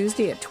 each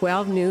Tuesday at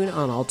 12 noon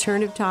on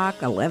Alternative Talk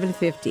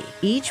 1150.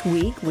 Each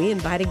week, we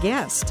invite a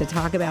guest to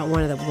talk about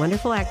one of the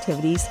wonderful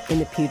activities in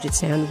the Puget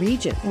Sound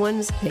region,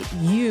 ones that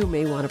you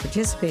may want to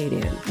participate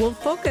in. We'll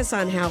focus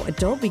on how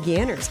adult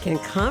beginners can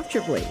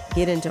comfortably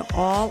get into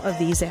all of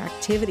these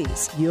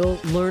activities. You'll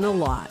learn a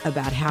lot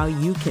about how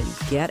you can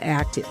get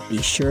active.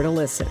 Be sure to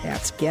listen.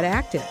 That's Get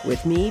Active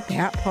with me,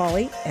 Pat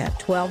Pauley, at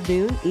 12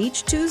 noon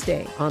each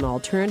Tuesday on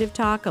Alternative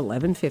Talk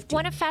 1150.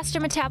 Want a faster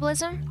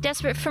metabolism?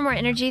 Desperate for more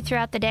energy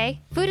throughout the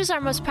day? Food is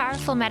our most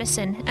powerful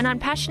medicine, and on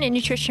Passionate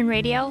Nutrition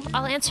Radio,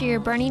 I'll answer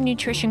your burning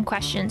nutrition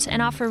questions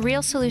and offer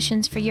real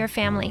solutions for your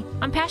family.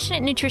 On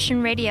Passionate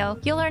Nutrition Radio,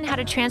 you'll learn how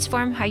to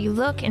transform how you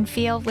look and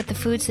feel with the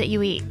foods that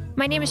you eat.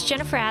 My name is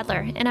Jennifer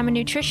Adler, and I'm a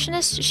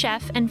nutritionist,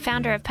 chef, and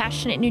founder of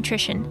Passionate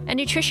Nutrition, a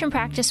nutrition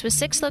practice with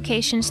 6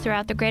 locations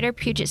throughout the greater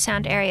Puget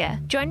Sound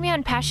area. Join me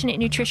on Passionate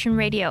Nutrition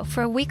Radio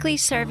for a weekly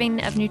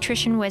serving of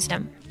nutrition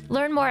wisdom.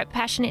 Learn more at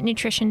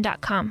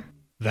PassionateNutrition.com.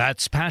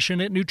 That's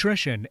Passionate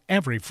Nutrition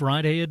every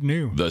Friday at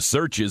noon. The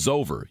search is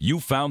over. You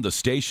found the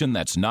station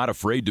that's not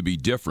afraid to be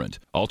different.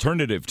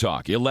 Alternative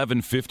Talk,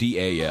 1150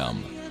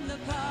 a.m. The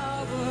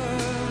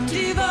power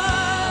divine.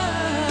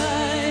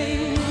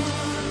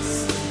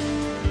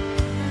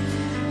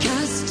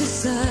 Cast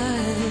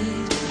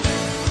aside,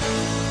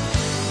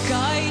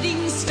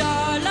 guiding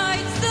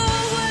starlights the way.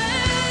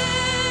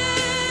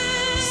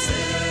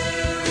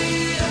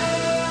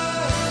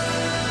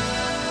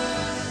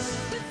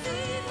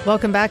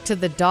 Welcome back to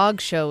The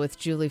Dog Show with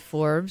Julie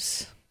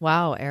Forbes.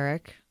 Wow,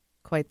 Eric,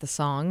 quite the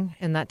song.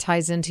 And that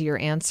ties into your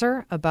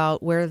answer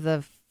about where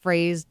the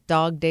phrase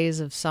Dog Days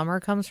of Summer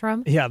comes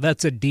from. Yeah,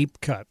 that's a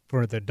deep cut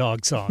for the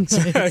dog songs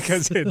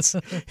because it's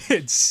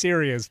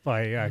Serious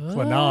by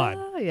Clannad.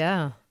 Oh,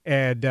 yeah.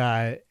 And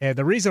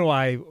the reason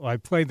why I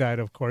played that,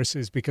 of course,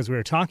 is because we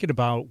were talking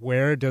about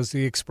where does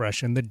the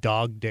expression the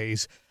dog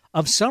days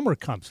of summer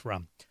comes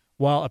from.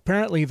 Well,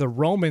 apparently the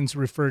Romans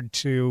referred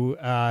to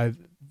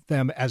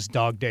them as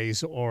dog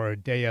days or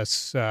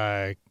deus.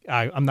 I'm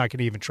not going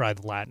to even try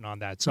the Latin on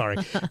that. Sorry.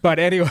 But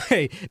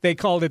anyway, they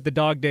called it the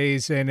dog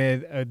days, and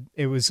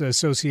it was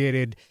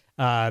associated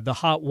the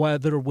hot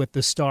weather with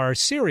the star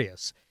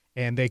Sirius.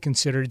 And they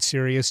considered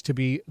Sirius to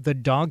be the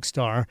dog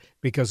star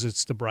because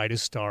it's the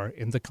brightest star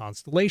in the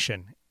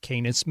constellation,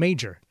 Canis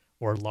Major,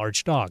 or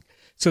large dog.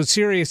 So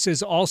Sirius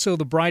is also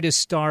the brightest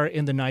star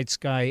in the night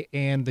sky,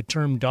 and the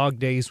term dog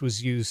days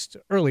was used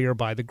earlier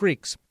by the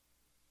Greeks.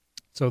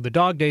 So the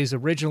dog days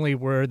originally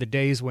were the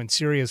days when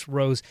Sirius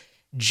rose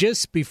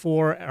just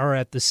before or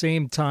at the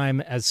same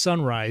time as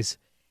sunrise,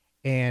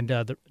 and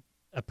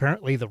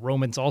apparently the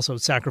Romans also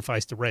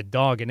sacrificed a red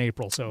dog in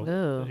April.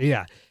 So,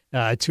 yeah,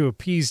 to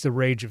appease the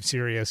rage of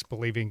Sirius,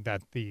 believing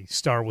that the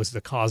star was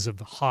the cause of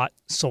the hot,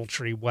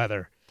 sultry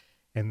weather.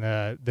 And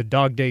the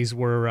dog days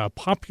were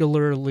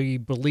popularly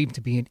believed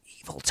to be an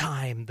evil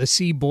time. The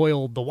sea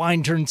boiled, the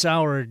wine turned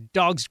sour,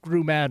 dogs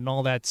grew mad, and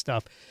all that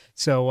stuff.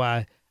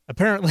 So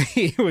apparently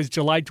it was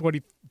July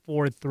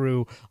 24th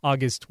through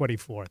August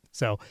 24th.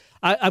 So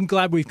I'm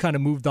glad we've kind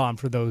of moved on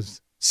for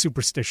those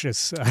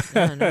superstitious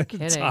no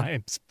kidding.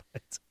 times.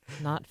 But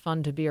Not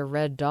fun to be a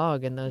red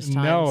dog in those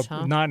times,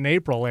 no, not in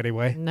April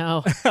anyway.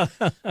 No.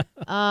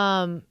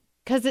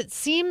 Because it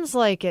seems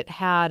like it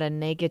had a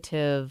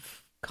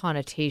negative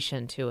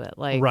connotation to it.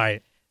 Like,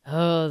 right.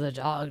 Oh, the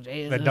dog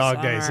days. The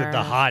dog days,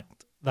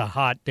 the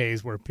hot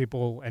days where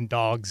people and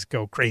dogs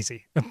go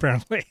crazy,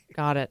 apparently.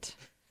 Got it.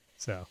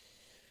 So,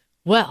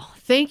 well,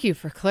 thank you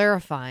for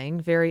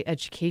clarifying. Very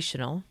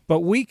educational. but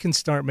we can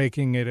start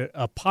making it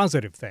a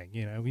positive thing.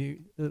 You know,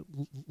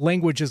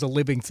 language is a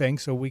living thing,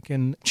 so we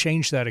can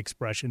change that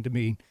expression to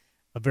mean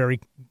a very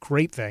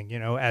great thing. You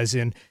know, as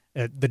in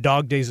the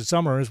dog days of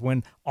summer is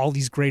when all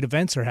these great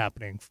events are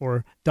happening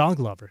for dog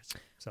lovers.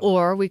 So,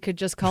 Or we could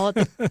just call it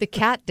the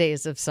cat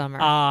days of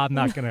summer. I'm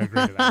not going to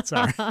agree to that.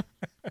 Sorry.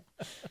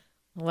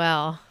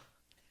 Well,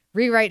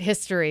 rewrite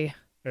history.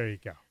 There you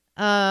go.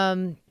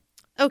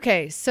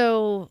 Okay,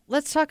 so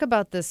let's talk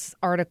about this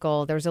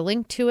article. There's a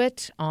link to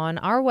it on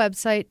our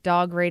website,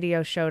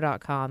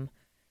 dogradioshow.com.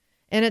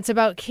 And it's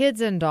about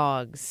kids and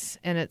dogs.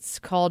 And it's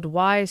called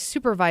Why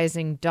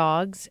Supervising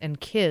Dogs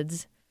and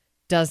Kids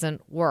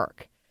Doesn't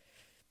Work.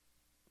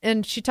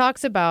 And she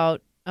talks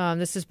about,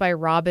 this is by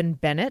Robin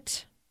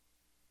Bennett.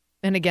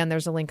 And again,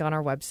 there's a link on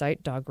our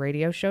website,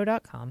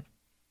 dogradioshow.com.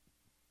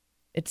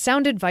 It's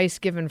sound advice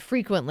given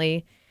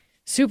frequently.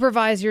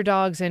 Supervise your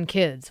dogs and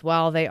kids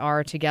while they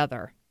are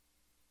together.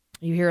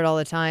 You hear it all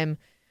the time.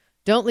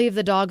 Don't leave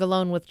the dog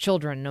alone with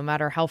children, no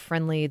matter how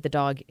friendly the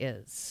dog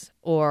is.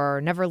 Or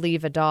never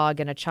leave a dog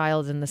and a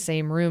child in the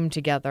same room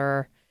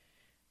together.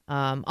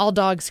 All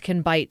dogs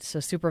can bite, so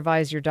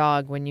supervise your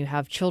dog when you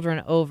have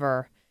children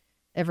over.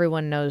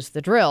 Everyone knows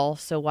the drill,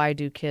 so why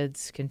do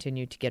kids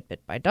continue to get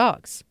bit by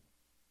dogs?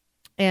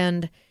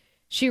 And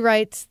she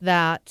writes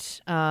that,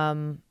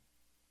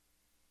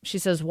 she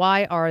says,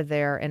 why are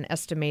there an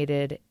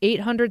estimated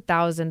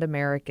 800,000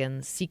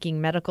 Americans seeking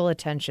medical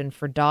attention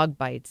for dog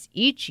bites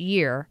each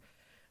year,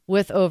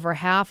 with over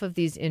half of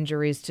these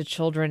injuries to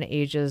children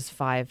ages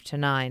 5 to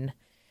 9?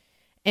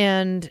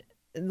 And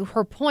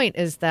her point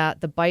is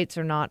that the bites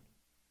are not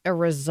a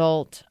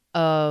result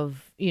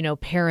of,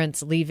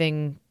 parents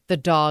leaving the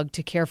dog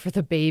to care for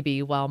the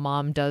baby while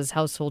mom does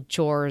household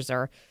chores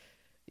or,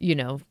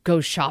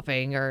 goes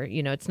shopping, or,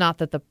 it's not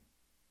that the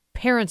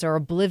parents are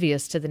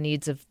oblivious to the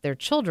needs of their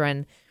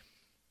children.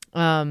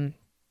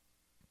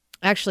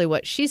 Actually,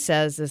 what she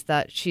says is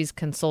that she's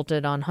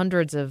consulted on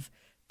hundreds of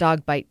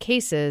dog bite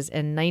cases,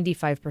 and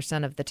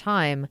 95% of the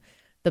time,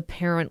 the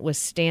parent was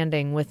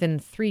standing within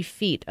 3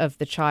 feet of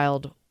the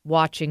child,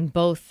 watching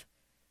both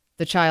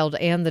the child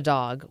and the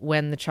dog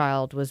when the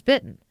child was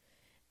bitten.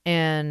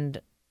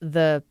 And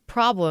the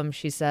problem,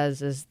 she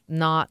says, is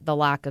not the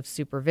lack of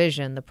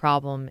supervision. The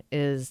problem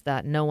is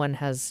that no one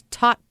has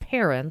taught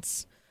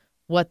parents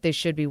what they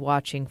should be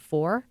watching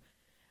for.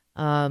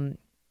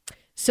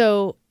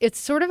 So it's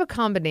sort of a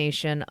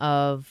combination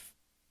of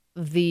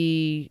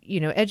the,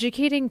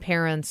 educating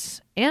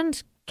parents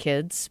and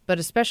kids, but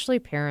especially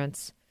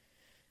parents,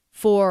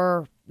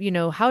 for,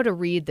 how to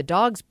read the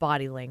dog's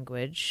body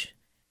language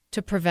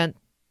to prevent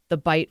the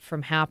bite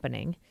from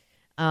happening.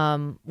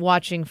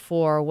 Watching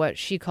for what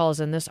she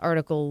calls in this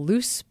article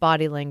loose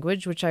body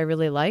language, which I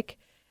really like,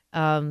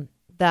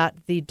 that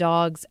the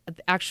dog's,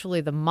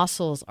 actually the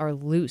muscles are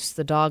loose.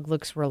 The dog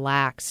looks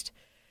relaxed.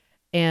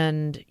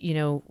 And,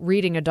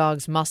 reading a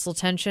dog's muscle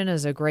tension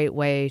is a great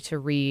way to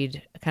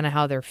read kind of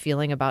how they're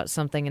feeling about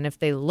something. And if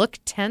they look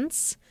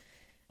tense,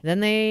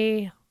 then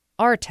they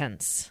are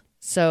tense.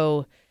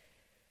 So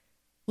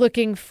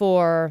looking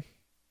for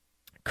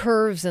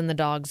curves in the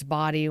dog's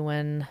body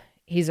when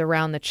he's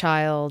around the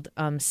child,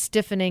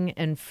 stiffening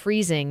and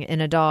freezing in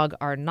a dog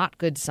are not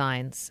good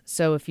signs.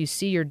 So if you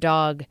see your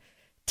dog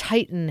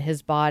tighten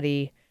his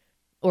body,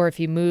 or if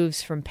he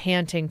moves from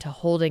panting to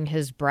holding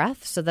his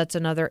breath, so that's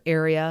another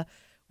area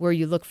where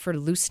you look for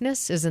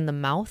looseness, is in the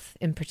mouth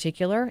in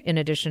particular, in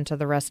addition to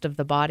the rest of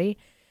the body.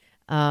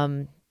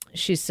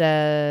 She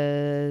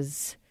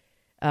says,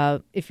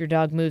 if your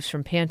dog moves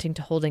from panting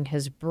to holding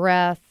his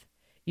breath,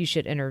 you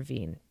should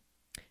intervene.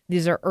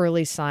 These are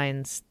early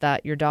signs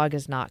that your dog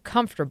is not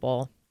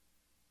comfortable.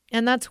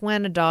 And that's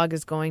when a dog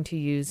is going to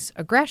use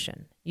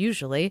aggression.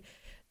 Usually,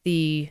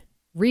 the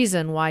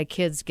reason why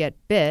kids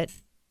get bit,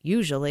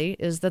 usually,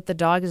 is that the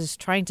dog is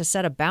trying to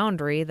set a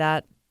boundary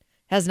that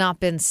has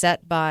not been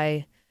set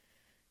by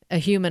a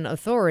human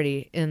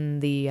authority in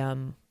the,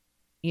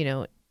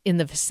 in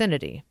the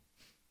vicinity.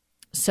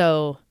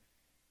 So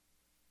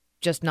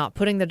just not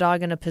putting the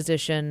dog in a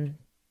position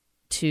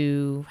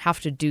to have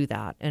to do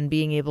that, and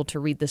being able to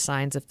read the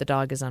signs if the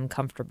dog is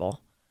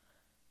uncomfortable.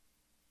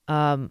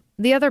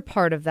 The other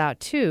part of that,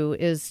 too,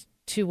 is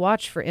to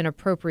watch for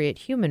inappropriate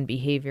human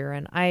behavior.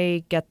 And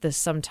I get this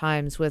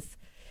sometimes with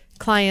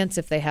clients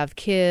if they have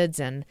kids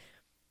and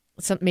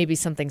maybe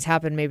something's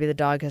happened. Maybe the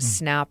dog has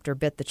snapped or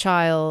bit the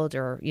child,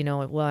 or,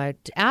 I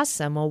ask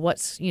them, well,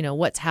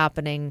 what's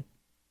happening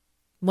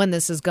when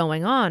this is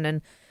going on?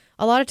 And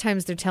a lot of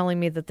times they're telling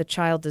me that the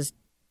child is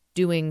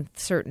doing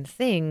certain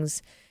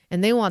things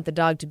and they want the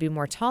dog to be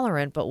more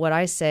tolerant. But what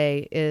I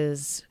say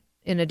is,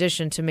 in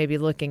addition to maybe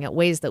looking at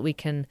ways that we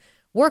can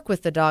work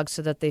with the dog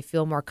so that they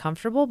feel more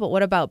comfortable, but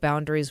what about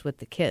boundaries with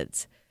the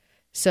kids?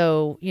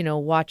 So,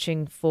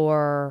 watching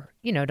for,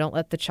 don't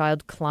let the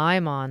child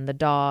climb on the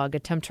dog,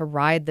 attempt to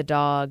ride the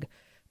dog,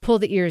 pull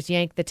the ears,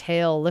 yank the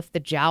tail, lift the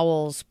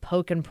jowls,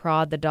 poke and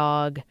prod the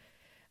dog.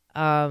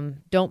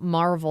 Don't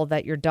marvel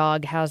that your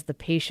dog has the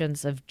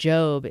patience of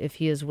Job if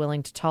he is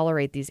willing to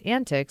tolerate these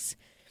antics,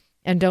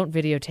 and don't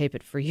videotape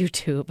it for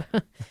YouTube.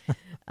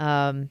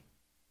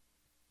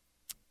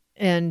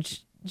 And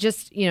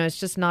just, it's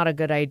just not a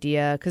good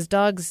idea, because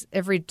dogs,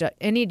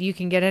 you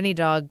can get any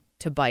dog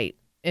to bite.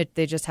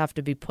 They just have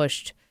to be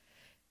pushed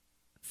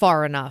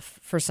far enough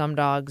for some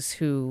dogs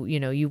who,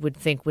 you would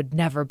think would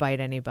never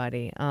bite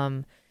anybody.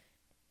 And,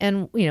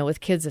 with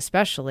kids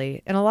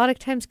especially. And a lot of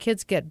times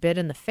kids get bit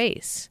in the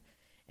face.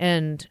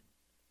 And,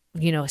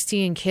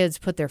 seeing kids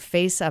put their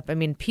face up. I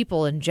mean,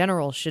 people in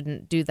general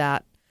shouldn't do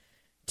that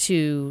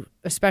to,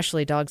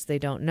 especially dogs they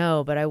don't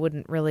know. But I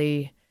wouldn't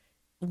really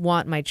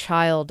want my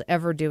child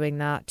ever doing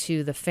that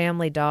to the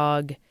family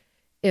dog,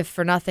 if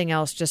for nothing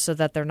else, just so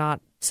that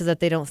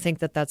they don't think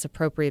that that's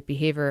appropriate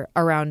behavior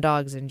around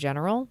dogs in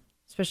general,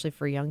 especially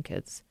for young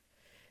kids.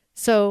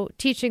 So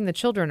teaching the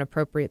children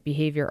appropriate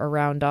behavior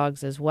around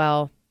dogs as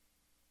well.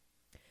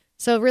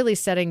 So really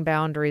setting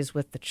boundaries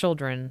with the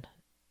children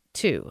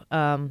too.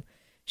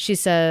 She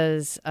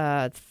says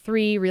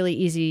 3 really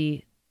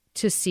easy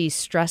to see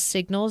stress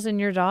signals in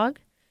your dog.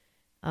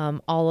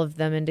 All of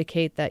them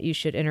indicate that you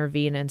should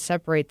intervene and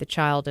separate the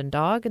child and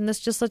dog. And this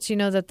just lets you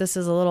know that this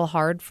is a little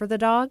hard for the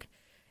dog.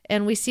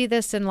 And we see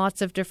this in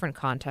lots of different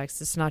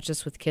contexts. It's not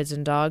just with kids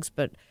and dogs,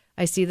 but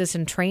I see this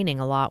in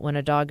training a lot. When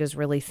a dog is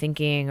really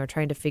thinking or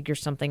trying to figure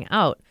something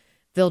out,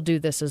 they'll do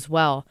this as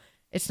well.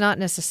 It's not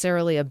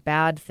necessarily a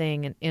bad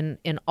thing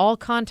in all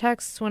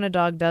contexts when a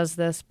dog does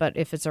this, but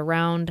if it's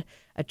around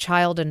a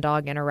child and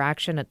dog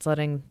interaction, it's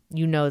letting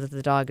you know that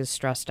the dog is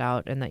stressed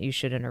out and that you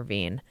should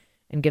intervene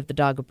and give the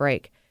dog a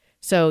break.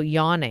 So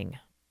yawning,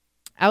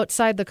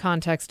 outside the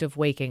context of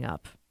waking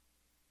up.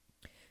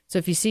 So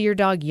if you see your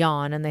dog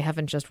yawn and they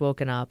haven't just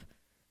woken up,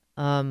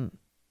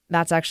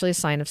 that's actually a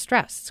sign of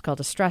stress. It's called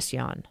a stress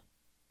yawn.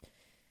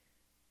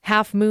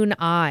 Half moon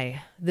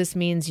eye. This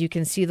means you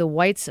can see the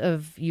whites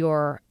of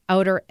your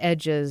outer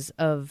edges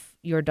of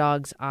your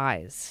dog's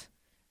eyes.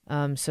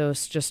 So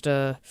it's just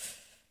a,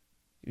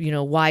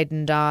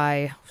 widened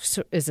eye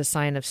is a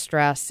sign of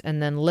stress.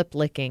 And then lip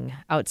licking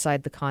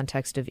outside the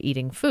context of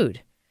eating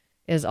food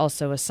is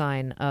also a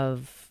sign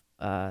of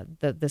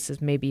that this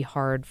is maybe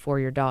hard for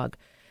your dog.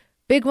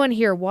 Big one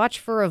here, watch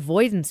for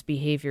avoidance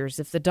behaviors.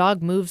 If the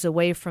dog moves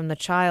away from the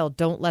child,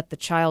 don't let the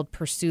child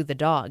pursue the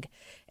dog.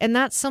 And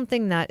that's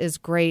something that is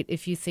great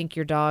if you think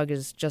your dog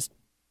is just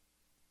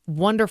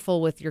wonderful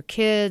with your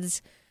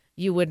kids.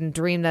 You wouldn't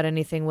dream that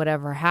anything would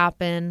ever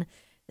happen.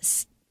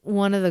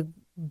 One of the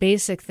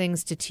basic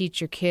things to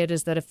teach your kid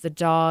is that if the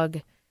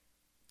dog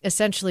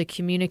essentially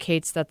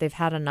communicates that they've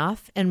had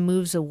enough and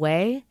moves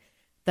away,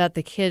 that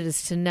the kid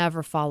is to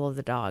never follow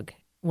the dog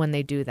when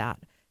they do that.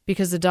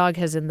 Because the dog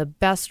has, in the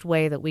best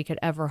way that we could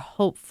ever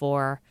hope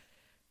for,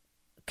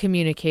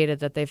 communicated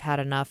that they've had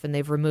enough and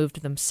they've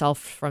removed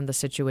themselves from the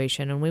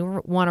situation. And we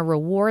want to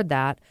reward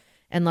that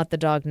and let the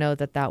dog know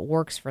that that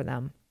works for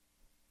them.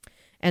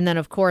 And then,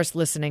 of course,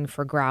 listening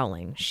for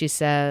growling. She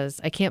says,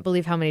 I can't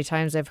believe how many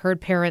times I've heard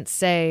parents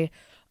say,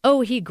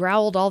 oh, he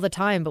growled all the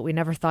time, but we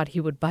never thought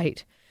he would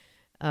bite.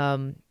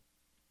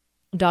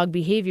 Dog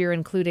behavior,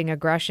 including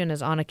aggression,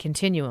 is on a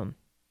continuum.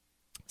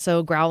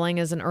 So growling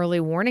is an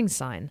early warning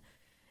sign.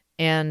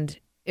 And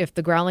if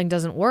the growling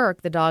doesn't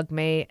work, the dog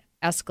may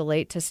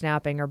escalate to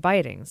snapping or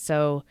biting.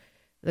 So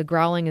the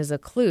growling is a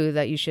clue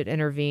that you should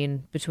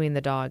intervene between the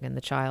dog and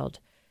the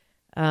child.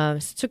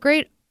 It's a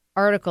great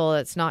article.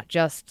 It's not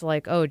just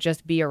like, oh,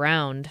 just be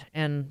around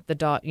and the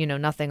dog,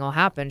 nothing will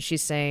happen.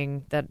 She's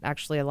saying that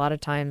actually a lot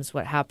of times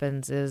what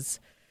happens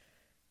is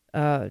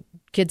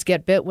kids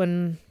get bit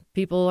when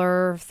people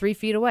are 3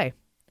 feet away.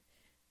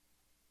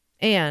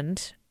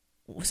 And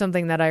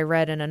something that I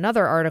read in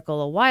another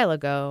article a while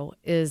ago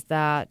is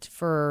that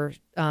for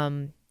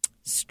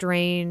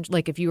strange,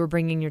 like if you were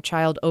bringing your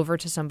child over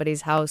to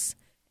somebody's house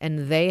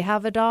and they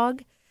have a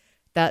dog,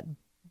 that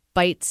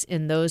bites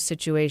in those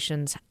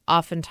situations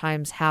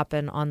oftentimes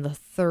happen on the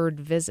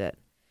 3rd visit.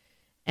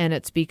 And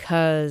it's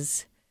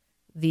because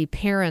the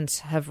parents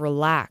have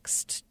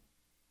relaxed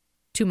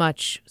too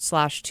much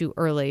 / too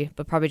early,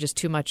 but probably just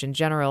too much in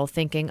general,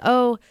 thinking,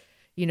 oh,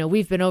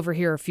 we've been over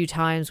here a few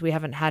times. We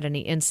haven't had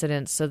any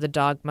incidents, so the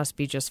dog must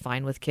be just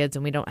fine with kids,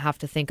 and we don't have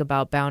to think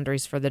about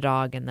boundaries for the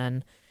dog, and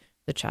then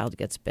the child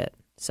gets bit.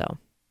 So,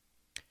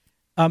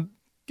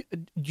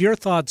 your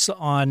thoughts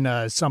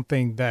on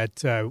something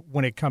that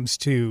when it comes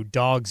to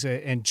dogs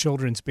and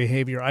children's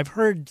behavior, I've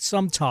heard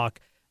some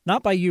talk,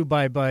 not by you,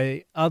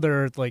 by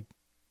other, like,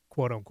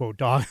 quote-unquote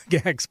dog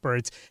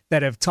experts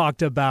that have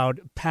talked about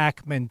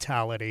pack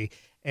mentality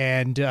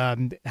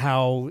and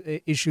how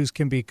issues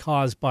can be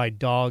caused by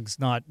dogs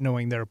not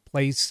knowing their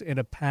place in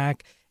a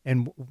pack,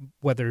 and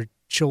whether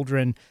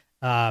children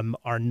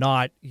are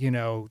not,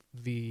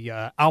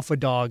 the alpha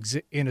dogs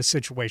in a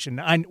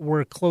situation.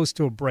 We're close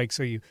to a break,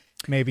 so you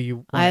want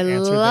to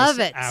answer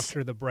this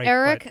after the break.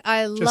 Eric,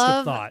 I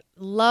thought.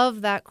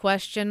 love that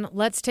question.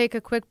 Let's take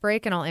a quick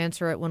break, and I'll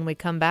answer it when we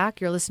come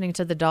back. You're listening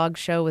to The Dog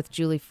Show with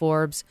Julie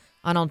Forbes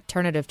on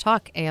Alternative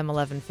Talk, AM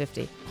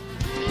 1150.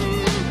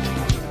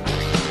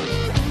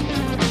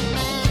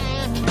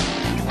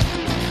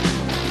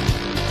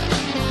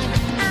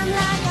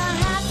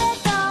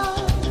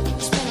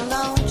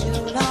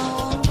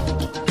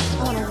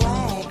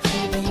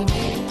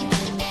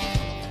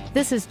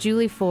 This is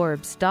Julie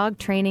Forbes, dog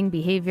training,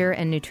 behavior,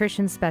 and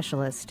nutrition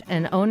specialist,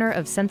 and owner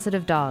of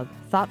Sensitive Dog,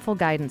 thoughtful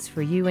guidance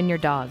for you and your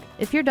dog.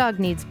 If your dog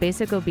needs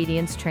basic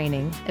obedience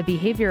training, a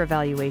behavior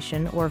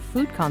evaluation, or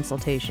food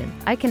consultation,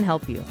 I can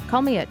help you.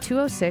 Call me at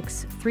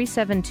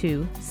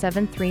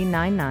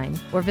 206-372-7399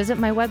 or visit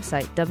my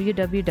website,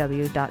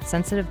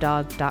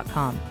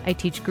 www.sensitivedog.com. I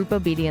teach group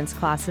obedience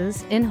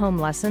classes, in-home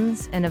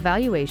lessons, and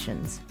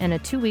evaluations, and a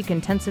 2-week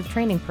intensive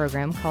training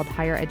program called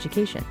Higher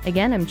Education.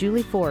 Again, I'm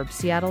Julie Forbes,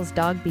 Seattle's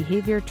dog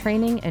behavior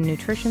training and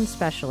nutrition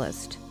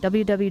specialist.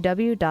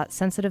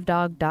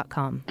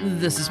 www.sensitive.dog.com.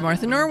 This is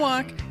Martha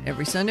Norwalk.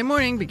 Every Sunday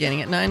morning,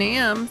 beginning at 9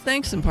 a.m.,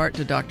 thanks in part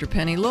to Dr.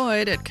 Penny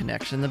Lloyd at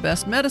Connection the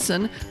Best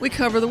Medicine, we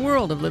cover the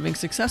world of living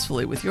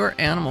successfully with your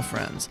animal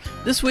friends.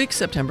 This week,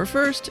 September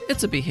 1st,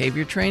 it's a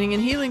behavior training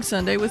and healing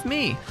Sunday with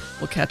me.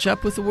 We'll catch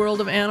up with the world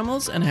of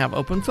animals and have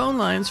open phone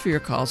lines for your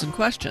calls and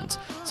questions.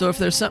 So if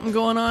there's something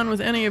going on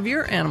with any of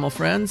your animal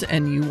friends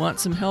and you want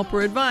some help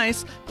or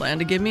advice, plan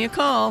to give me a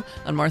call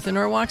on Martha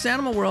Norwalk's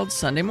Animal World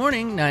Sunday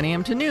morning, 9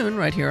 a.m. to noon,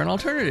 right here on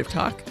Alternative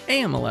Talk,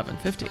 AM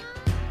 1150.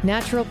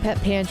 Natural Pet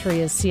Pantry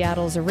is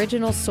Seattle's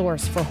original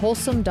source for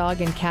wholesome dog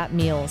and cat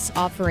meals,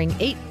 offering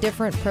 8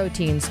 different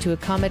proteins to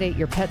accommodate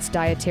your pet's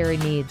dietary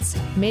needs.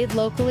 Made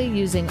locally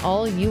using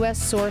all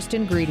U.S.-sourced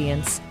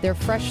ingredients, their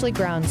freshly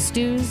ground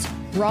stews,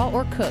 raw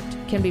or cooked,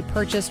 can be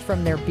purchased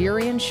from their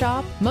Burien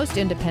shop, most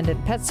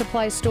independent pet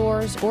supply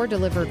stores, or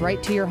delivered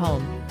right to your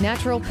home.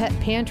 Natural Pet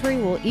Pantry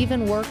will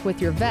even work with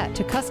your vet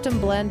to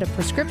custom blend a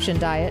prescription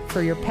diet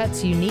for your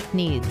pet's unique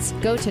needs.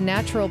 Go to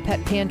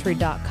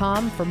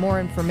naturalpetpantry.com for more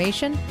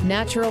information.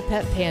 Natural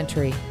Pet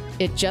Pantry.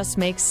 It just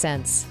makes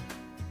sense.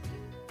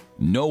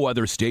 No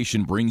other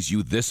station brings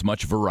you this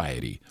much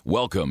variety.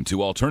 Welcome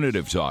to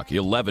Alternative Talk,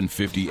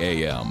 1150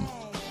 AM.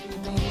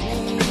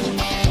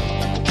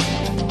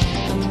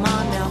 Come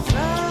on now,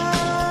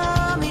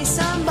 throw me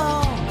some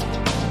ball.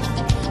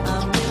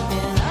 I'm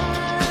whipping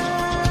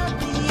up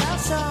the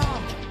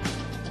assault.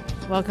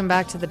 Welcome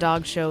back to the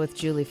Dog Show with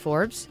Julie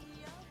Forbes.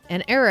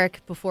 And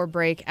Eric, before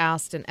break,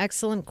 asked an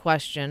excellent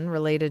question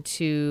related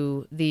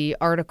to the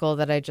article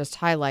that I just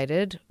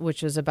highlighted,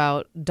 which was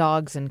about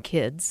dogs and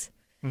kids.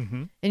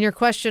 Mm-hmm. And your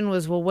question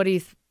was, well, what do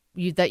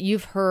you that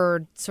you've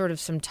heard sort of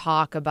some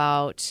talk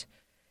about,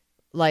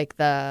 like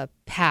the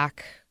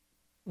pack?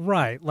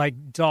 Right,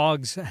 like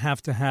dogs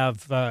have to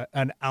have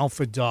an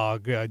alpha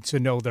dog to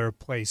know their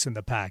place in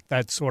the pack.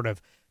 That sort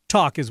of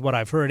talk is what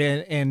I've heard,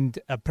 and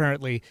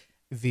apparently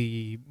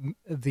the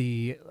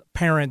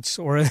parents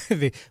or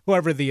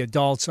whoever the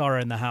adults are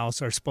in the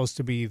house are supposed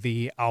to be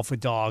the alpha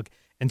dog,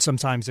 and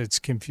sometimes it's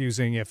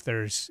confusing if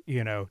there's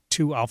 2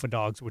 alpha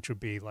dogs, which would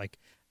be like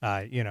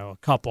a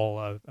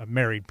couple, a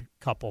married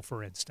couple,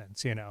 for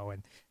instance,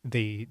 and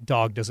the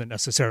dog doesn't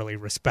necessarily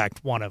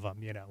respect one of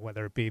them,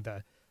 whether it be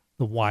the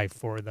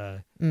wife or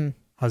the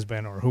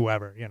husband or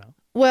whoever,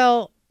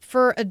 Well,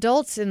 for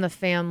adults in the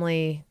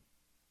family,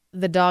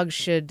 the dog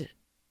should,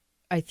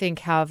 I think,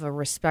 have a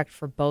respect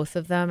for both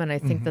of them. And I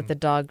think that the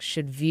dog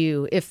should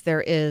view, if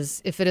it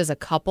is a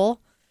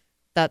couple,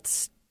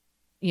 that's,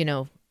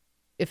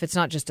 if it's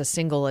not just a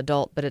single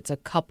adult, but it's a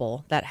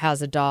couple that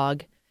has a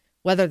dog,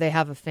 whether they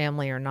have a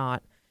family or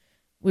not,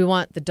 we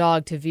want the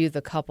dog to view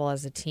the couple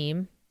as a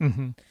team.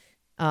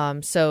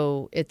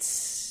 So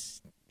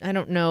it's, I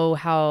don't know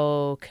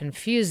how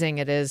confusing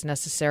it is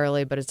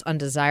necessarily, but it's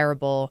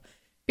undesirable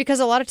because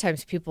a lot of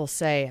times people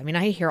say, I mean,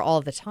 I hear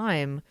all the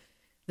time,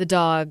 the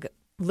dog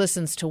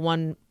listens to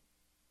one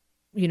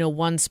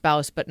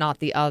spouse but not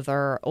the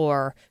other,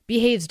 or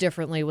behaves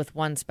differently with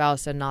one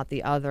spouse and not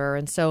the other.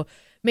 And so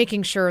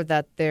making sure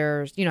that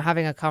there's,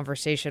 having a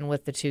conversation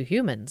with the 2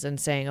 humans and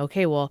saying,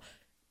 okay, well,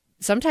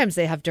 sometimes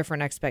they have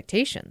different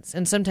expectations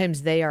and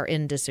sometimes they are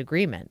in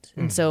disagreement.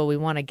 And so we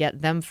want to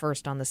get them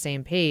first on the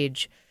same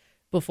page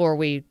before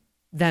we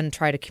then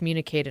try to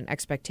communicate an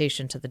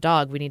expectation to the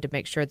dog. We need to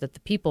make sure that the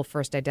people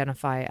first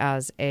identify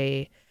as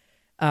a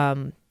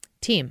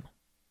team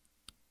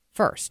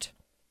first.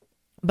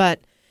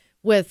 But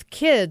with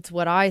kids,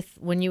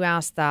 when you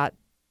asked that,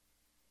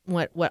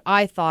 what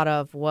I thought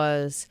of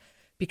was,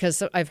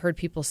 because I've heard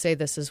people say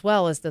this as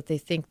well, is that they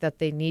think that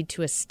they need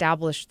to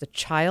establish the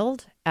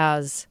child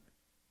as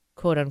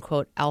quote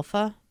unquote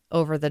alpha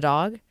over the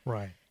dog.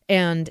 Right.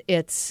 And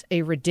it's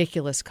a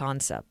ridiculous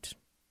concept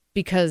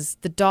because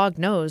the dog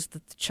knows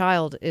that the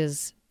child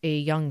is a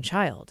young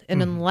child.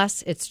 And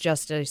unless it's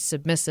just a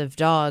submissive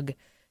dog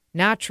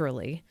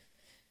naturally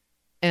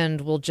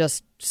and will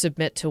just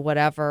submit to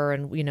whatever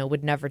and,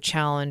 would never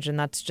challenge, and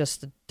that's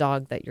just the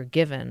dog that you're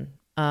given.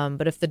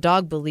 But if the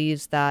dog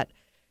believes that,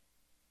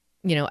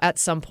 at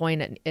some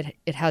point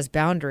it has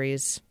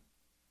boundaries,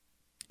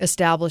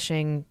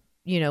 establishing,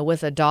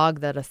 with a dog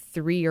that a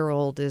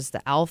 3-year-old is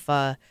the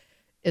alpha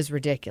is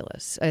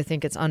ridiculous. I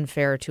think it's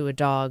unfair to a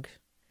dog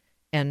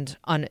and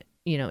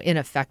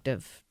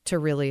ineffective to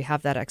really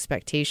have that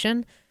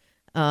expectation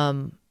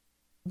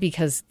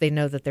because they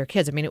know that they're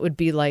kids. I mean, it would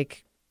be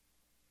like,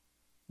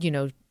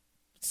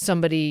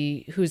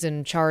 somebody who's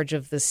in charge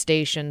of the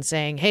station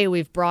saying, hey,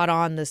 we've brought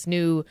on this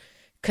new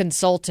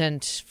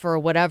consultant for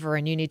whatever,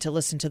 and you need to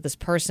listen to this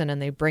person,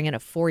 and they bring in a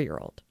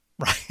 4-year-old.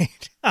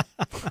 Right.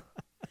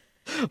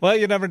 Well,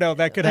 you never know.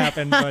 That could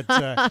happen, but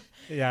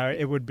yeah,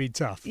 it would be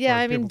tough. Yeah,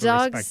 for I mean, people to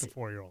dogs. respect the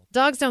 4-year-old.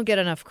 Dogs don't get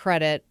enough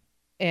credit,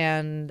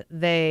 and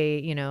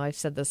they, I've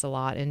said this a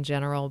lot in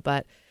general,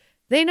 but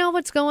they know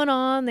what's going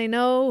on. They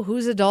know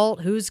who's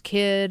adult, who's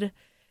kid,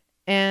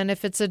 and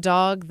if it's a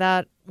dog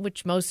that,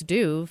 which most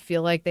do,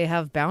 feel like they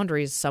have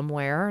boundaries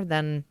somewhere,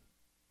 then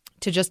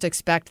to just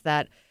expect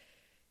that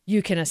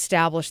you can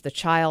establish the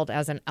child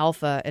as an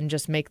alpha and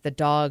just make the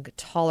dog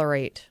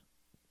tolerate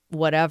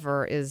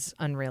whatever is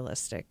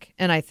unrealistic,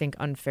 and I think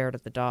unfair to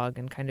the dog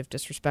and kind of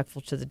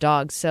disrespectful to the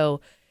dog.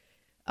 So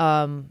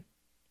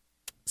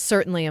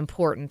certainly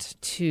important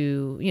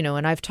to,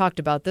 and I've talked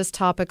about this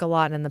topic a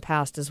lot in the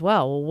past as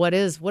well. Well, what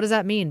does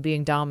that mean,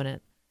 being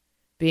dominant,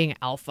 being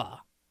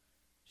alpha?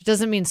 It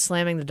doesn't mean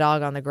slamming the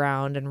dog on the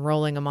ground and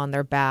rolling them on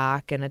their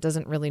back, and it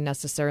doesn't really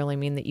necessarily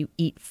mean that you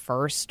eat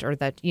first or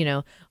that,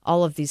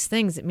 all of these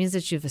things. It means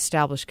that you've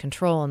established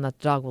control and that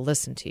the dog will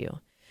listen to you.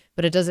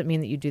 But it doesn't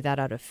mean that you do that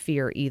out of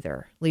fear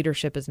either.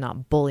 Leadership is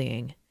not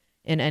bullying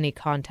in any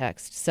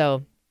context.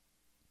 So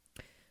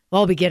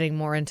I'll be getting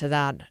more into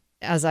that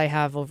as I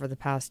have over the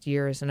past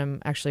years, and I'm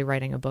actually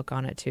writing a book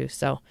on it too.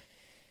 So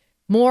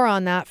more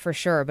on that for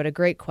sure, but a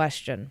great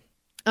question.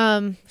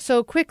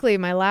 So quickly,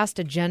 my last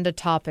agenda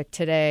topic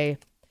today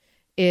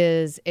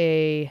is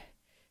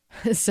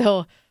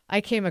so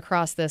I came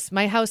across this.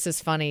 My house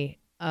is funny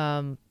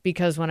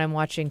because when I'm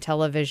watching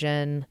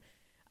television,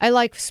 I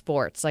like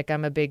sports. Like,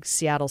 I'm a big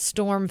Seattle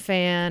Storm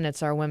fan.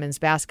 It's our women's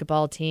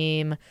basketball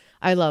team.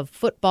 I love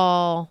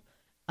football.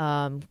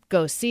 Go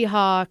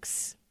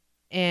Seahawks.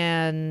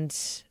 And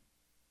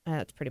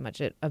that's pretty much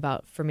it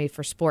for me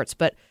for sports.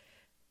 But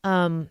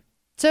so,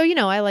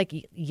 I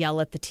like yell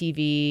at the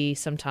TV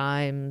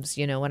sometimes,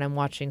 when I'm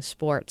watching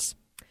sports.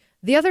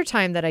 The other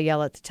time that I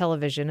yell at the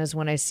television is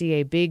when I see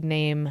a big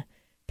name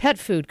pet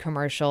food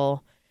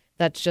commercial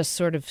that's just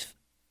sort of,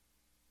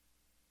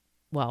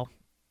 well,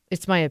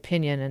 it's my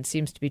opinion and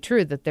seems to be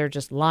true that they're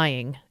just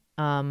lying.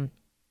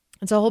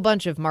 It's a whole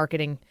bunch of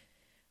marketing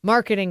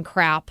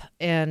crap,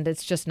 and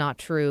it's just not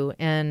true.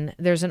 And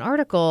there's an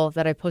article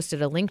that I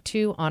posted a link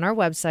to on our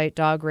website,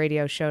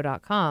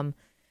 dogradioshow.com,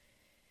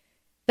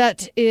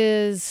 that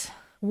is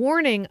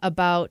warning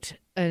about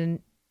a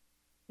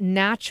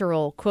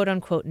natural, quote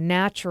unquote,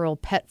 natural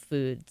pet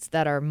foods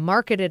that are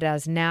marketed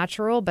as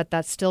natural, but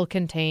that still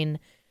contain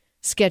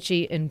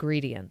sketchy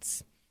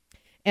ingredients.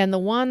 And the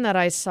one that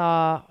I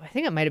saw, I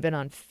think it might have been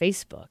on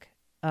Facebook.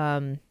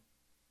 I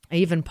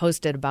even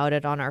posted about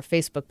it on our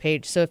Facebook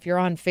page. So if you're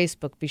on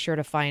Facebook, be sure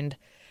to find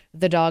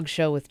The Dog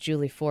Show with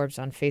Julie Forbes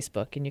on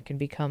Facebook, and you can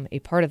become a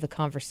part of the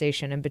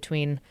conversation in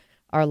between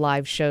our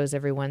live shows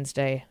every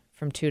Wednesday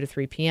from 2 to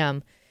 3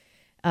 p.m.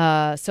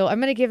 So I'm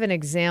going to give an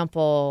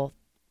example.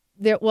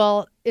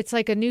 It's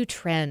like a new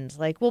trend.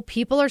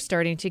 People are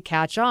starting to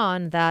catch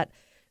on that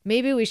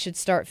maybe we should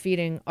start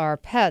feeding our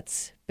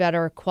pets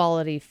better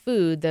quality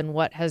food than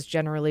what has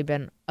generally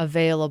been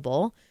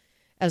available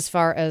as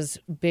far as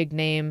big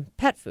name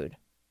pet food.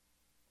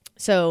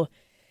 So,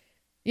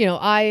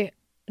 I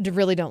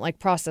really don't like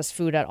processed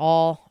food at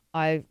all.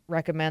 I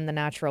recommend the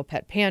Natural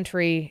Pet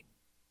Pantry.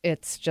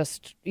 It's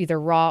just either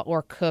raw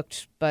or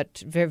cooked,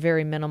 but very,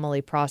 very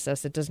minimally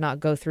processed. It does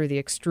not go through the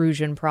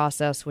extrusion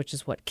process, which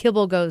is what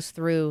kibble goes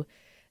through.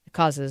 It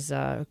causes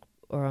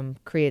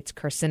creates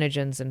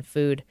carcinogens in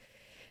food.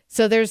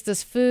 So there's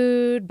this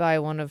food by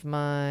one of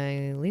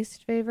my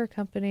least favorite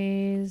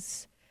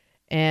companies,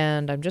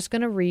 and I'm just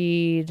going to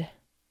read.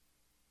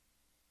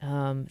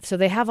 So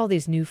they have all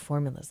these new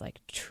formulas like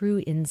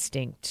True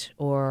Instinct,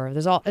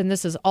 and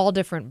this is all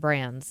different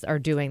brands are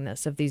doing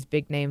this, of these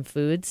big name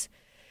foods.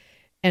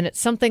 And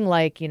it's something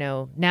like,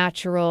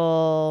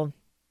 natural,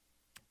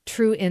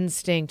 True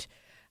Instinct.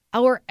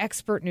 Our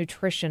expert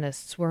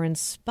nutritionists were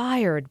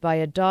inspired by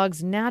a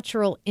dog's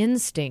natural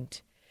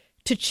instinct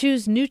to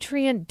choose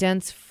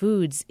nutrient-dense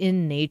foods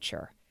in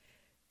nature.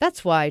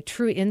 That's why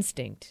True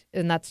Instinct,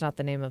 and that's not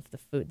the name of the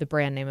food, the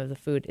brand name of the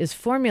food, is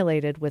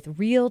formulated with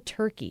real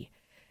turkey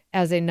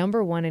as a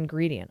number one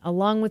ingredient,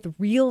 along with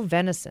real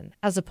venison,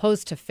 as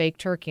opposed to fake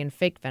turkey and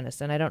fake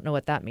venison. I don't know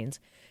what that means.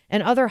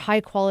 And other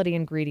high-quality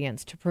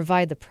ingredients to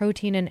provide the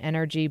protein and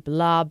energy,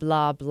 blah,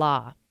 blah,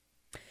 blah.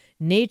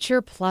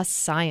 Nature plus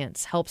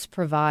science helps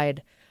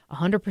provide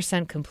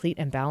 100% complete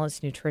and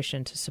balanced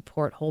nutrition to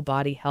support whole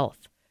body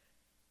health,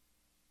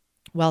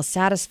 while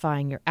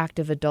satisfying your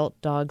active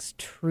adult dog's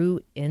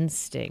true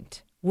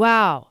instinct.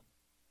 Wow.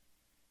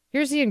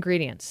 Here's the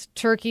ingredients.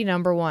 Turkey,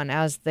 number one,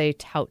 as they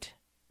tout.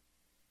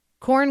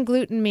 Corn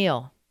gluten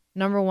meal,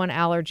 one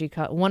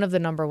of the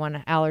number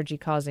one allergy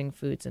causing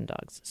foods in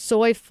dogs.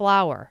 Soy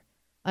flour,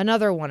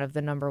 another one of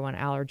the number one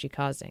allergy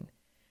causing.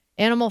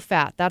 Animal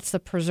fat, that's the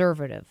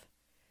preservative.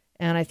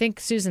 And I think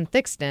Susan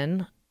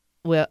Thixton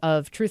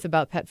of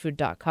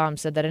truthaboutpetfood.com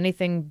said that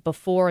anything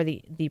before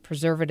the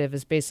preservative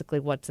is basically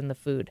what's in the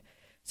food.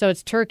 So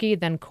it's turkey,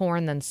 then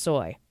corn, then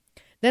soy.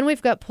 Then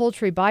we've got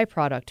poultry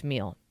byproduct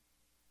meal.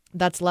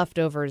 That's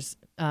leftovers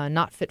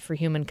not fit for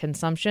human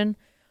consumption.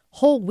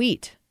 Whole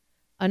wheat,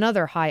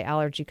 another high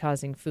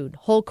allergy-causing food.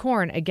 Whole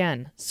corn,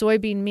 again.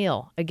 Soybean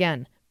meal,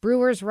 again.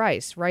 Brewer's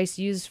rice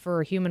used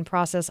for human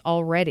process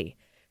already.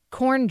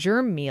 Corn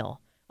germ meal.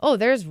 Oh,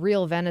 there's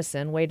real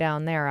venison way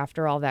down there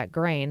after all that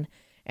grain.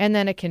 And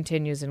then it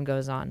continues and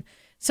goes on.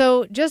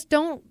 So just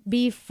don't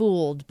be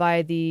fooled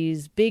by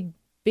these big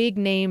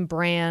name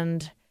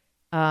brand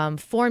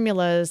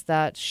formulas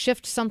that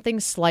shift something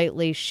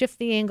slightly, shift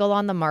the angle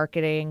on the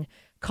marketing,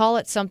 call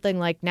it something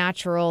like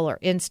natural or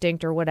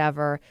instinct or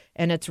whatever,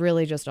 and it's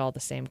really just all the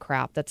same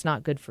crap. That's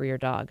not good for your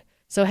dog.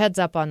 So heads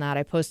up on that.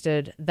 I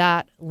posted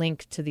that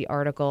link to the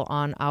article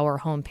on our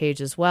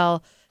homepage as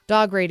well,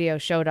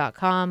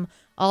 dogradioshow.com.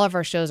 All of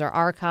our shows are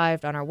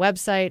archived on our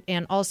website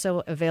and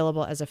also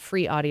available as a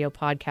free audio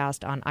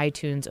podcast on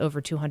iTunes, over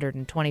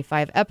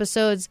 225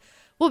 episodes.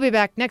 We'll be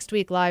back next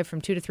week live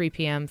from 2 to 3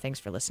 p.m. Thanks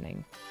for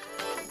listening.